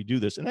 That's how we do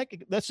this. And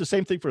that's the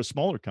same thing for a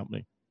smaller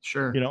company.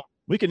 Sure.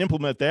 We can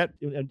implement that,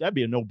 and that'd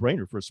be a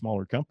no-brainer for a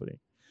smaller company.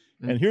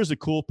 And here's the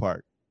cool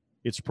part.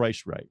 It's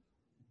priced right.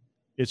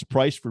 It's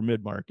priced for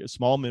mid-market,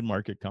 small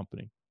mid-market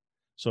company.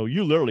 So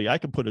you literally, I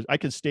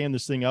can stand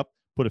this thing up,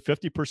 put a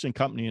 50-person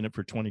company in it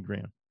for 20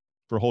 grand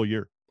for a whole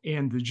year.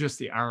 And just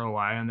the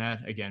ROI on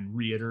that, again,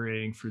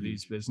 reiterating for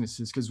these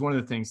businesses, because one of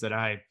the things that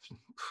I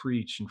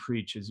preach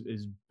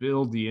is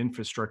build the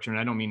infrastructure. And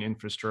I don't mean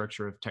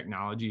infrastructure of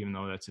technology, even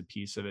though that's a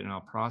piece of it and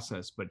I'll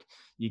process, but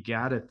you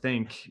got to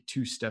think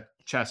 2-step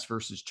chess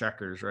versus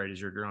checkers, right? As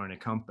you're growing a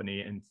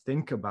company, and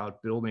think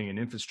about building an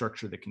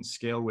infrastructure that can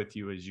scale with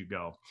you as you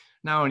go.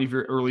 Now, and if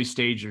you're early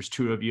stage, there's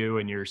 2 of you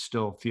and you're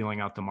still feeling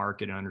out the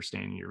market and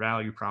understanding your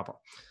value prop,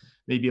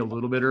 maybe a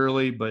little bit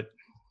early, but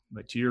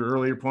to your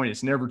earlier point,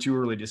 it's never too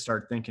early to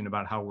start thinking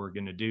about how we're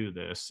going to do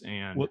this.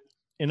 And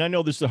I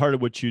know this is the heart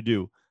of what you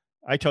do.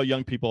 I tell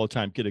young people all the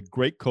time, get a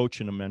great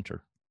coach and a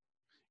mentor.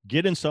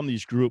 Get in some of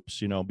these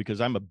groups,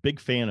 because I'm a big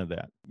fan of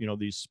that,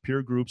 these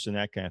peer groups and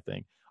that kind of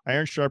thing.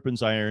 Iron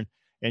sharpens iron,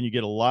 and you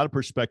get a lot of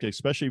perspective,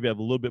 especially if you have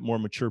a little bit more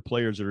mature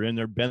players that are in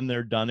there, been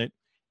there, done it.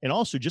 And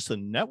also just the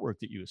network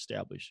that you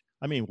establish.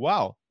 I mean,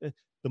 wow.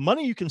 the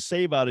money you can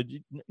save out of,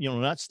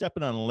 not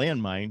stepping on a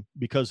landmine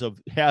because of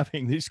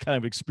having this kind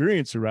of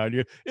experience around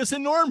you is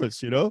enormous.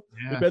 They've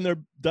Yeah. been there,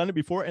 done it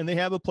before, and they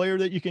have a player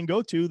that you can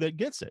go to that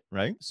gets it.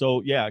 Right.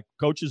 So yeah,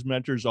 coaches,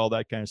 mentors, all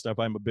that kind of stuff.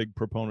 I'm a big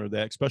proponent of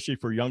that, especially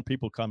for young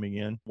people coming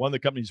in. One of the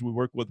companies we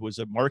worked with was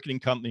a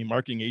marketing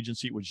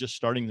agency. It was just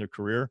starting their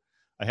career.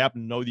 I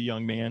happen to know the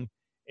young man,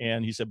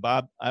 and he said,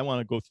 Bob, I want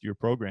to go through your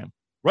program.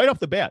 Right off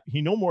the bat,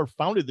 he no more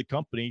founded the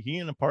company, he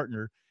and a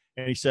partner.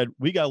 And he said,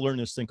 we got to learn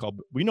this thing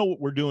called, we know what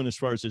we're doing as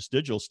far as this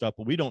digital stuff,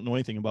 but we don't know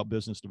anything about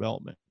business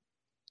development.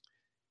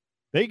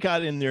 They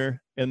got in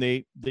there and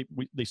they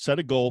set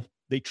a goal.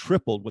 They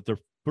tripled what their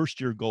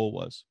first year goal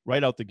was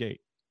right out the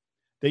gate.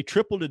 They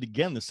tripled it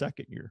again the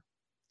second year.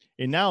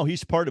 And now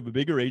he's part of a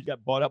bigger,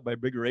 got bought up by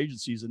bigger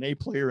agencies, an A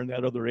player in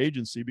that other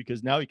agency,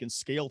 because now he can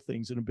scale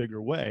things in a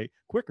bigger way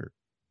quicker.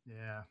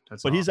 Yeah.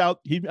 That's But awesome.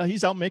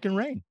 he's out making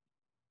rain.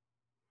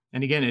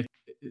 And again,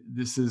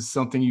 this is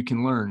something you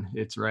can learn.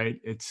 It's right.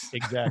 It's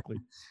Exactly.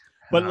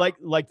 But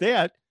like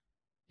that,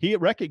 he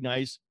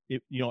recognized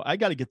it, I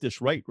got to get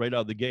this right out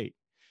of the gate,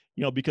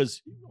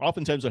 because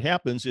oftentimes what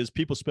happens is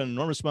people spend an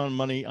enormous amount of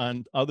money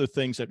on other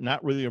things that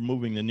not really are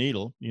moving the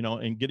needle,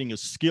 and getting a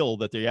skill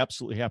that they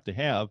absolutely have to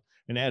have.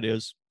 And that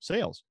is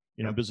sales,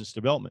 Yep. business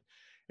development.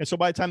 And so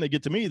by the time they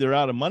get to me, they're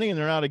out of money and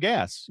they're out of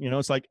gas.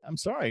 It's like, I'm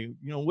sorry,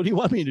 what do you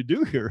want me to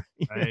do here?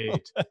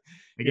 Right.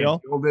 Again,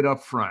 build it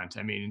up front.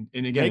 I mean,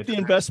 and again, make the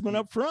investment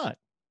up front,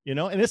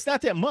 and it's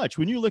not that much.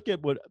 When you look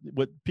at what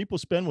people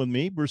spend with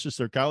me versus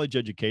their college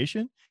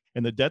education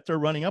and the debt they're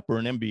running up, or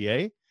an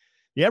MBA,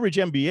 the average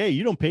MBA,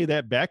 you don't pay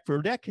that back for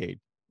a decade,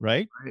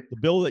 right?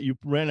 The bill that you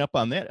ran up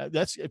on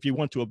that's if you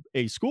went to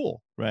a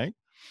school, right?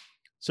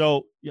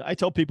 So I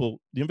tell people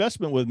the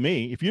investment with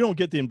me, if you don't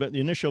get the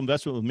initial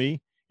investment with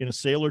me in a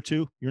sale or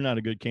two, you're not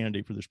a good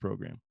candidate for this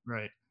program.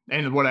 Right.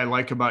 And what I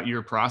like about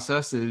your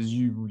process is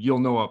you'll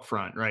know up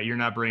front, right? You're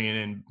not bringing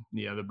in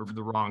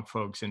the wrong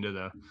folks into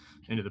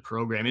the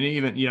program. And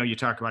even you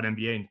talk about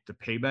MBA and the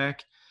payback.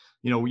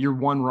 You're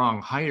one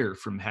wrong hire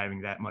from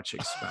having that much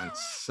expense.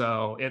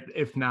 So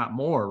if not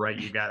more, right?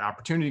 You got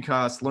opportunity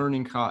costs,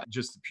 learning costs,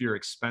 just the pure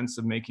expense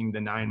of making the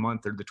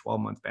 9-month or the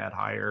 12-month bad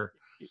hire.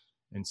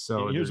 And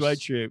so here's what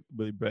I'd share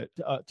with Brett.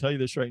 I'll tell you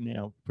this right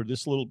now, for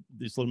this little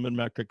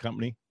mid-market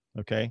company,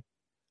 okay,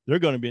 they're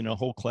going to be in a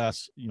whole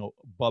class,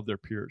 above their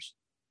peers.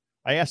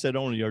 I asked that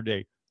owner the other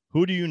day,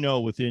 who do you know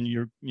within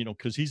your,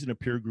 because he's in a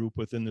peer group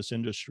within this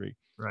industry.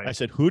 Right. I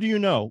said, who do you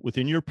know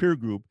within your peer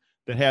group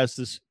that has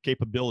this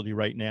capability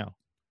right now?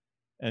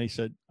 And he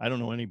said, I don't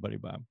know anybody,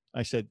 Bob.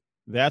 I said,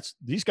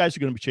 these guys are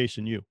going to be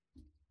chasing you.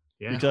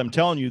 Yeah. Because I'm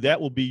telling you, that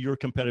will be your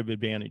competitive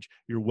advantage.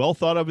 You're well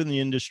thought of in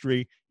the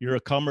industry. You're a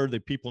comer,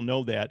 that people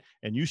know that.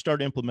 And you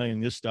start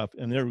implementing this stuff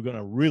and they're going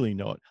to really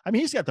know it. I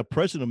mean, he's got the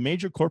president of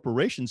major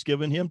corporations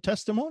giving him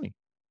testimony.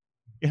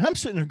 And I'm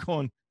sitting there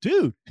going,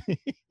 dude.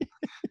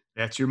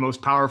 That's your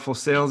most powerful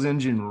sales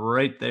engine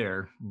right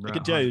there. I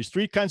can tell you, there's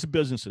 3 kinds of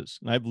businesses,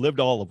 and I've lived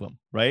all of them,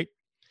 right?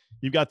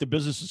 You've got the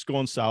businesses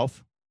going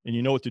south, and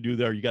you know what to do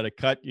there. You got to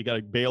cut, you got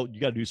to bail,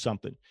 you got to do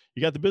something.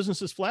 You got the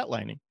businesses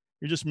flatlining.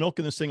 You're just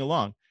milking this thing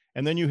along.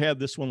 And then you have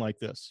this one like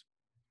this.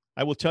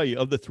 I will tell you,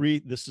 of the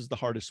 3, this is the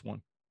hardest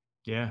one.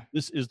 Yeah.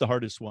 This is the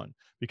hardest one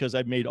because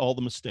I've made all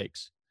the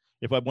mistakes.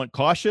 If I went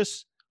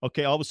cautious,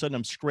 okay, all of a sudden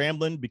I'm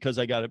scrambling because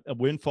I got a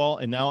windfall,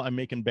 and now I'm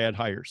making bad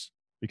hires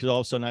because all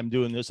of a sudden I'm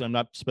doing this and I'm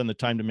not spending the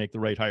time to make the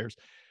right hires.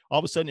 All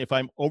of a sudden, if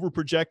I'm over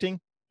projecting,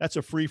 that's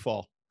a free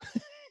fall.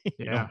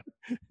 Yeah.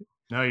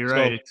 No, you're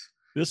right.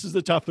 This is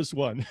the toughest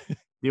one.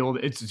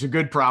 It's a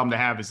good problem to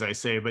have, as I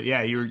say, but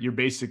yeah, you're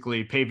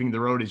basically paving the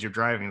road as you're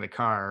driving the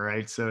car,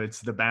 right? So it's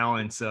the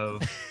balance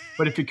of,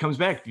 but if it comes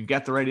back, if you've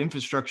got the right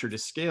infrastructure to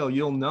scale,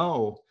 you'll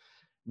know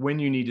when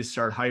you need to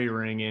start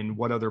hiring and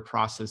what other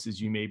processes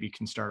you maybe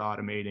can start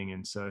automating.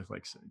 And so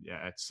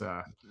yeah, it's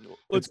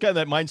kind of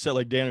that mindset,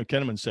 like Daniel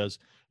Kahneman says,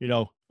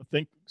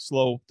 think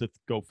slow to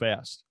go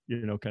fast,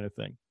 kind of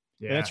thing.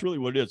 Yeah. And that's really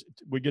what it is.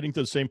 We're getting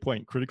to the same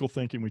point, critical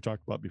thinking we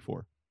talked about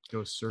before.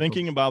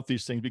 Thinking about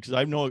these things, because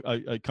I know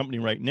a company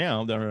right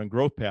now that are on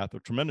growth path, a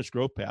tremendous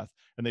growth path,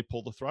 and they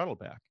pull the throttle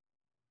back.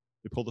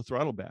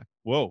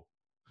 Whoa,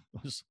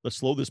 let's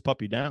slow this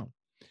puppy down.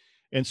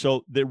 And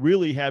so they're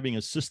really having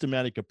a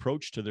systematic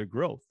approach to their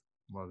growth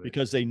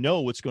because they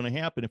know what's going to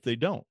happen if they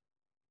don't.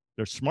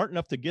 They're smart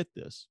enough to get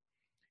this.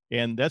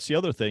 And that's the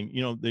other thing,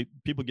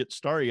 people get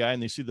starry-eyed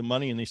and they see the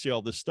money and they see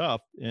all this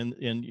stuff. And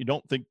you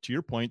don't think, to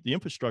your point, the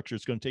infrastructure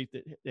is going to take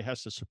that. It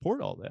has to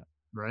support all that.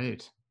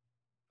 Right.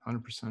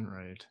 100%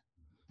 right.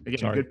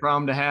 Again, good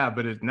problem to have,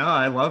 but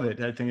I love it.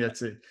 I think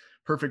that's a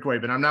perfect way,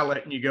 but I'm not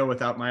letting you go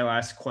without my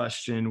last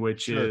question,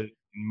 which is,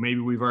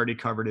 maybe we've already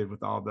covered it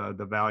with all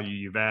the value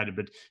you've added,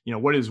 but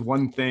what is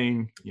one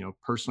thing,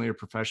 personally or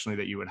professionally,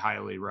 that you would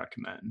highly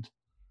recommend?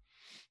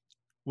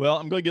 Well,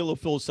 I'm going to get a little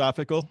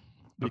philosophical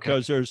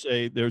because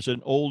there's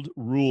an old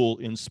rule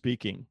in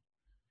speaking,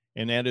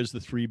 and that is the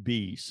 3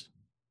 B's: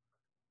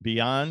 be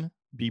on,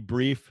 be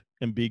brief,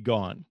 and be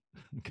gone.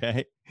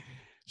 Okay.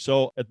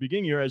 So at the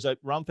beginning of the year,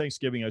 around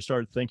Thanksgiving, I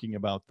started thinking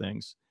about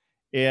things.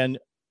 And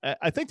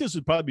I think this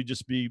would probably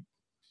just be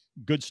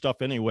good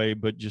stuff anyway,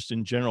 but just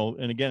in general.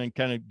 And again, and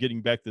kind of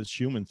getting back to this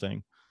human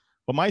thing.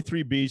 But my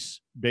 3 Bs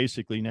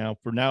basically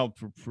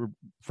for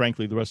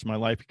frankly, the rest of my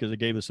life, because I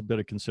gave this a bit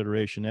of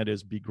consideration, that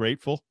is be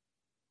grateful,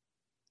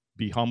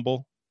 be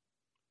humble,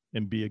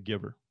 and be a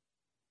giver.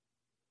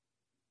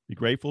 Be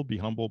grateful, be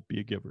humble, be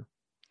a giver.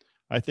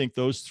 I think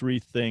those 3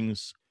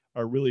 things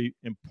are really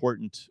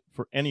important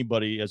for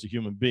anybody as a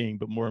human being,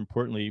 but more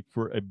importantly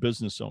for a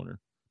business owner.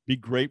 Be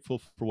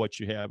grateful for what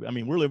you have. I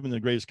mean, we're living in the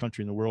greatest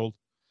country in the world.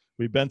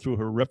 We've been through a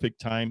horrific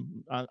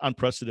time,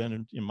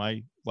 unprecedented in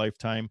my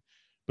lifetime.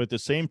 But at the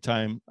same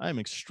time, I'm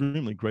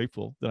extremely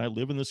grateful that I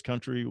live in this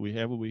country. We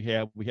have what we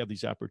have. We have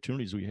these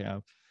opportunities we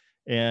have,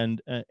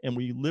 and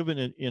we live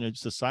in a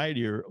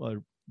society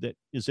that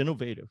is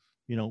innovative.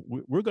 You know,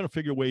 we're going to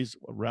figure ways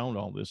around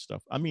all this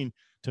stuff. I mean,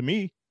 to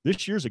me,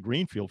 this year's a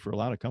greenfield for a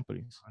lot of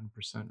companies.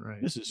 100%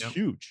 right. This is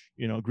huge,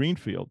 you know,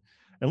 greenfield.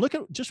 And look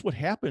at just what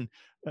happened,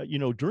 you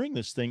know, during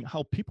this thing,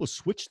 how people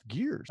switched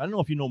gears. I don't know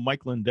if you know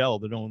Mike Lindell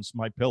that owns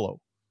My Pillow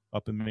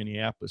up in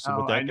Minneapolis.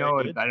 Oh, I know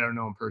it. I don't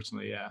know him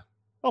personally. Yeah.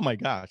 Oh my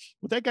gosh.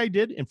 What that guy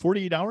did in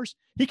 48 hours,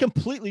 he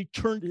completely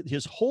turned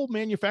his whole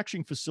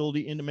manufacturing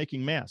facility into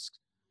making masks.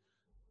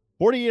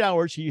 48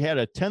 hours, he had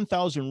a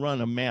 10,000 run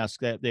of masks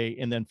that day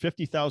and then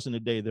 50,000 a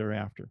day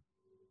thereafter.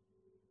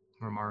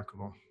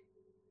 Remarkable.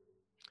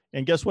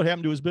 And guess what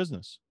happened to his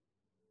business?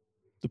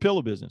 The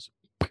pillow business.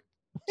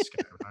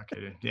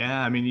 Skyrocketed.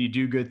 Yeah. I mean, you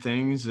do good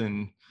things,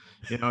 and,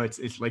 you know,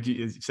 it's like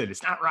you said,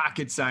 it's not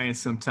rocket science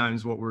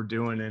sometimes what we're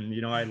doing. And,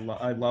 you know, I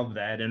love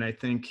that. And I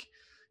think,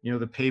 you know,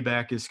 the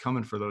payback is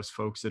coming for those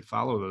folks that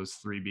follow those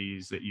 3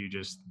 Bs that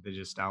they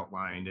just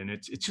outlined. And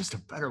it's just a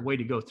better way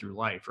to go through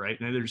life, right?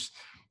 Now there's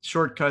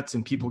shortcuts,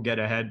 and people get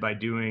ahead by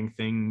doing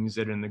things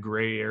that are in the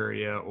gray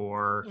area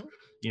or,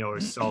 you know, are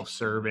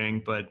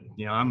self-serving, but,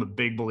 you know, I'm a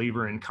big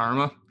believer in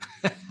karma.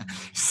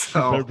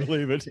 So I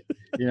believe it.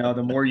 You know,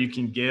 the more you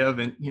can give,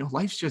 and, you know,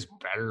 life's just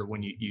better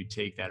when you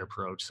take that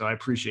approach. So I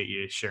appreciate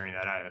you sharing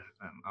that. I'm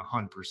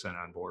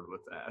 100% on board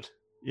with that.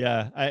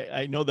 Yeah.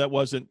 I know that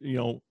wasn't, you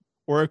know,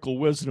 oracle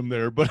wisdom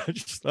there, but I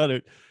just thought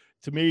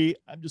to me,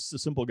 I'm just a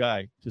simple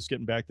guy, just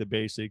getting back to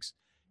basics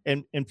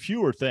and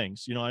fewer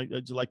things. You know, I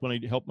like when I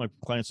help my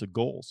clients with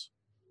goals.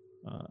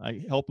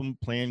 I help them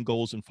plan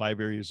goals in 5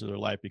 areas of their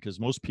life, because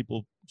most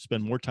people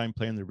spend more time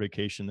planning their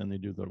vacation than they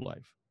do their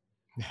life.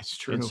 That's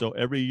true. And so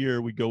every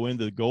year we go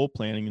into the goal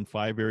planning in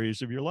 5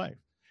 areas of your life.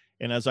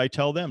 And as I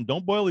tell them,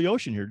 don't boil the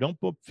ocean here. Don't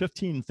put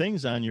 15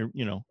 things on your,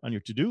 you know, on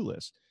your to-do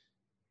list.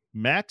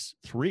 Max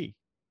 3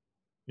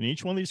 in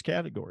each one of these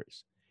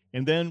categories.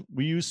 And then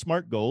we use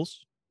SMART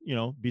goals, you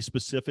know, be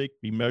specific,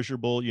 be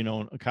measurable, you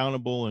know,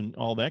 accountable and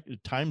all that,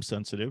 time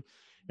sensitive,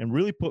 and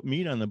really put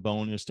meat on the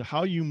bone as to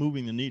how you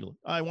moving the needle.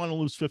 I want to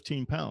lose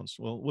 15 pounds.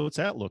 Well, what's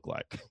that look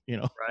like? You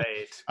know,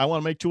 right. I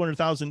want to make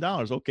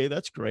 $200,000. Okay.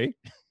 That's great.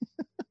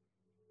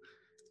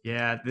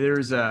 Yeah.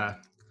 There's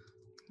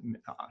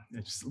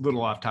it's a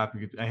little off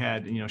topic. I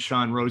had, you know,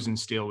 Sean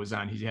Rosensteel was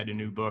on. He had a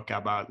new book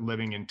about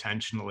living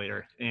intentionally,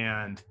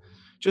 and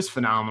just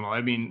phenomenal.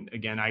 I mean,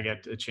 again, I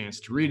got a chance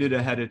to read it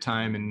ahead of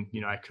time, and,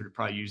 you know, I could have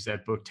probably used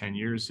that book 10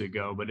 years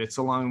ago, but it's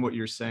along what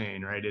you're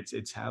saying, right?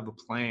 It's have a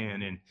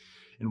plan and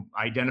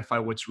identify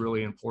what's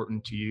really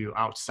important to you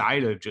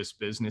outside of just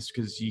business,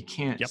 because you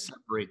can't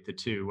separate the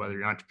two, whether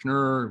you're an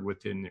entrepreneur,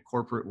 within the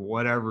corporate,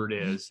 whatever it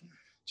is.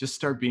 Just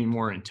start being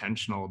more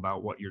intentional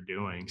about what you're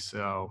doing.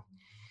 So,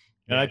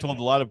 and I told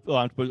a lot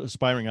of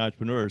aspiring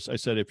entrepreneurs, I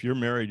said, if you're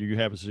married or you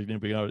have a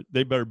significant other,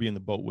 they better be in the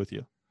boat with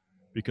you,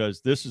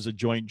 because this is a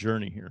joint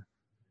journey here.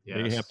 Yes.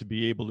 They have to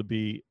be able to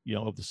be, you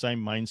know, of the same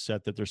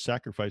mindset that their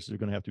sacrifices are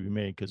going to have to be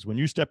made. Because when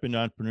you step into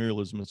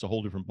entrepreneurialism, it's a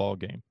whole different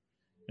ballgame.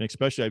 And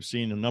especially I've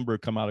seen a number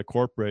come out of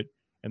corporate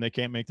and they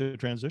can't make the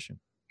transition.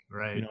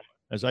 Right. You know,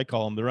 as I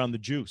call them, they're on the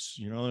juice,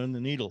 you know, they're in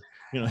the needle,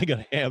 you know, they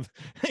got to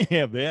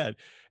have that.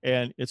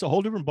 And it's a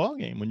whole different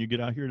ballgame when you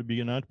get out here to be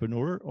an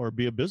entrepreneur or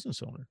be a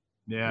business owner.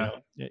 Yeah.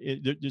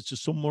 You know, it's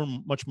just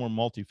much more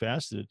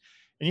multifaceted,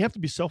 and you have to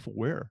be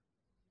self-aware.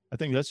 I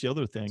think that's the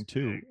other thing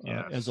too.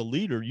 Yes. As a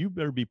leader, you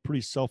better be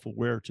pretty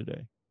self-aware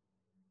today.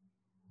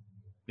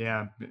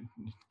 Yeah,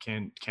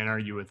 can't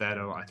argue with that.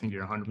 I think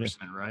you're 100%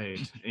 right.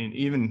 And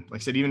even,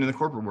 like I said, even in the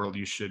corporate world,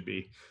 you should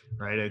be,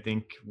 right? I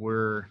think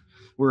we're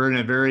in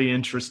a very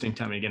interesting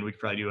time. Again, we could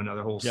probably do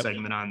another whole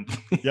segment on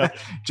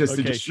just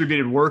the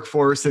distributed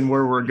workforce and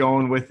where we're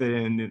going with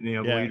it, and, you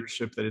know, the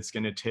leadership that it's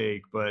going to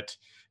take. But,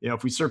 you know,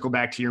 if we circle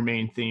back to your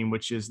main theme,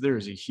 which is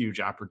there's a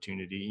huge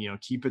opportunity, you know,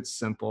 keep it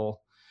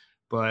simple,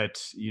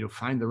 but, you know,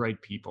 find the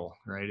right people,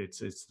 right? It's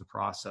the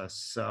process.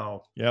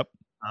 So,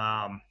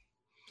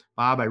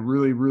 Bob, I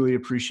really, really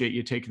appreciate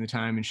you taking the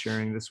time and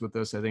sharing this with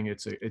us. I think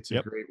it's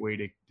a great way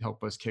to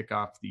help us kick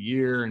off the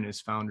year. And as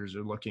founders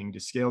are looking to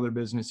scale their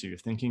business, or you're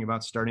thinking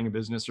about starting a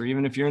business, or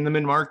even if you're in the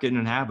mid-market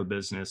and have a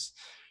business,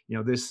 you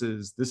know, this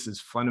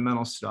is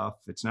fundamental stuff.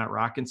 It's not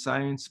rocket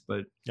science,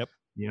 but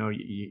you know,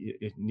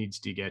 it needs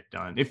to get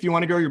done. If you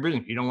want to grow your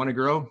business, you don't want to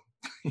grow,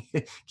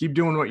 keep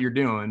doing what you're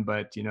doing,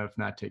 but, you know, if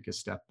not, take a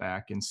step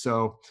back. And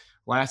so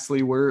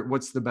lastly,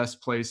 what's the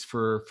best place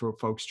for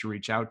folks to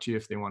reach out to you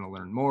if they want to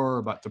learn more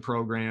about the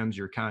programs,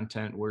 your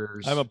content?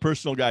 I'm a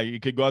personal guy. You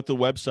could go out to the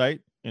website,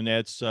 and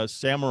that's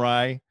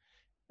Samurai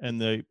and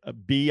the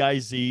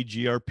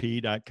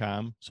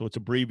bizgrp.com. So it's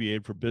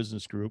abbreviated for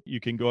business group.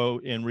 You can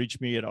go and reach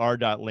me at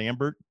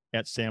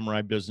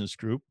r.lambert@Samurai Business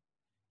Group.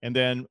 And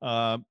then,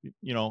 I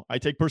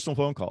take personal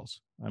phone calls.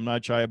 I'm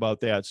not shy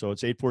about that. So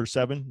it's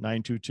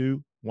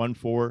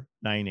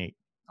 847-922-1498.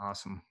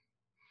 Awesome.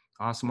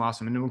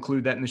 And we'll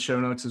include that in the show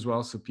notes as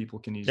well, so people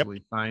can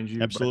easily find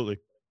you. Absolutely.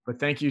 But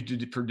thank you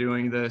for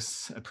doing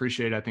this. I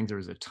appreciate it. I think there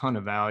was a ton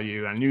of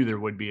value. I knew there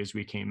would be as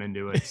we came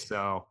into it.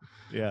 So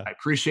yeah, I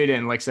appreciate it.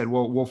 And like I said,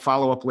 we'll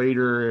follow up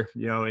later,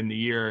 in the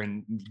year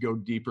and go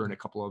deeper in a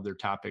couple other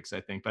topics, I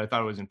think. But I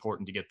thought it was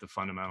important to get the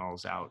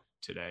fundamentals out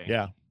today.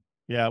 Yeah.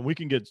 Yeah. We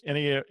can get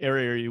any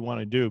area you want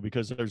to do,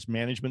 because there's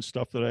management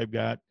stuff that I've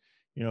got.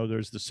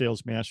 There's the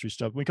sales mastery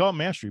stuff. We call it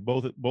mastery,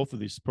 both of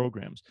these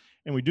programs.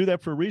 And we do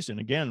that for a reason.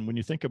 Again, when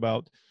you think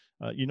about,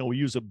 we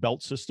use a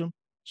belt system.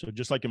 So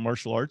just like in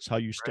martial arts, how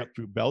you step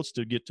through belts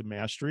to get to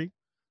mastery,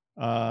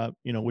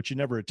 which you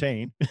never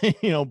attain,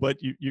 but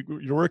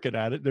you're working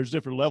at it. There's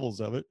different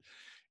levels of it.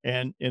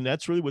 And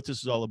that's really what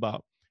this is all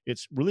about.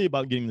 It's really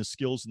about getting the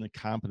skills and the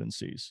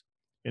competencies.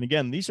 And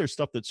again, these are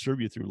stuff that serve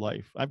you through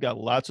life. I've got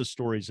lots of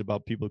stories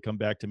about people who come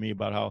back to me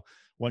about how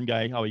one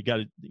guy, how he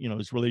got,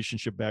 his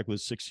relationship back with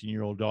his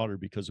 16-year-old daughter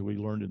because of what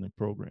he learned in the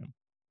program.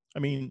 I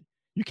mean,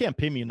 you can't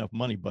pay me enough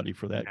money, buddy,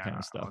 for that kind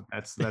of stuff.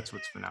 That's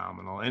what's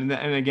phenomenal. And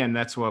again,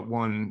 that's what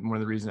one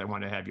of the reasons I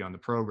wanted to have you on the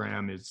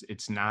program is.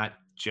 It's not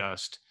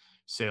just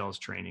sales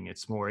training.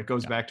 It's more, it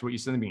goes back to what you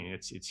said in the beginning.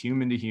 It's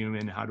human to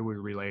human. How do we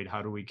relate?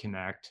 How do we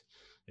connect?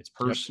 It's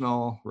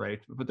personal, right?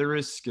 But there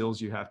is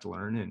skills you have to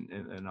learn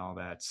and all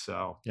that.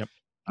 So,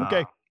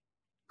 okay.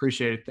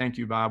 Appreciate it. Thank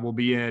you, Bob. We'll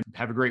be in.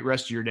 Have a great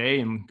rest of your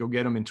day and go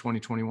get them in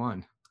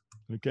 2021.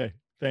 Okay.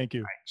 Thank you.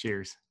 All right,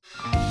 cheers.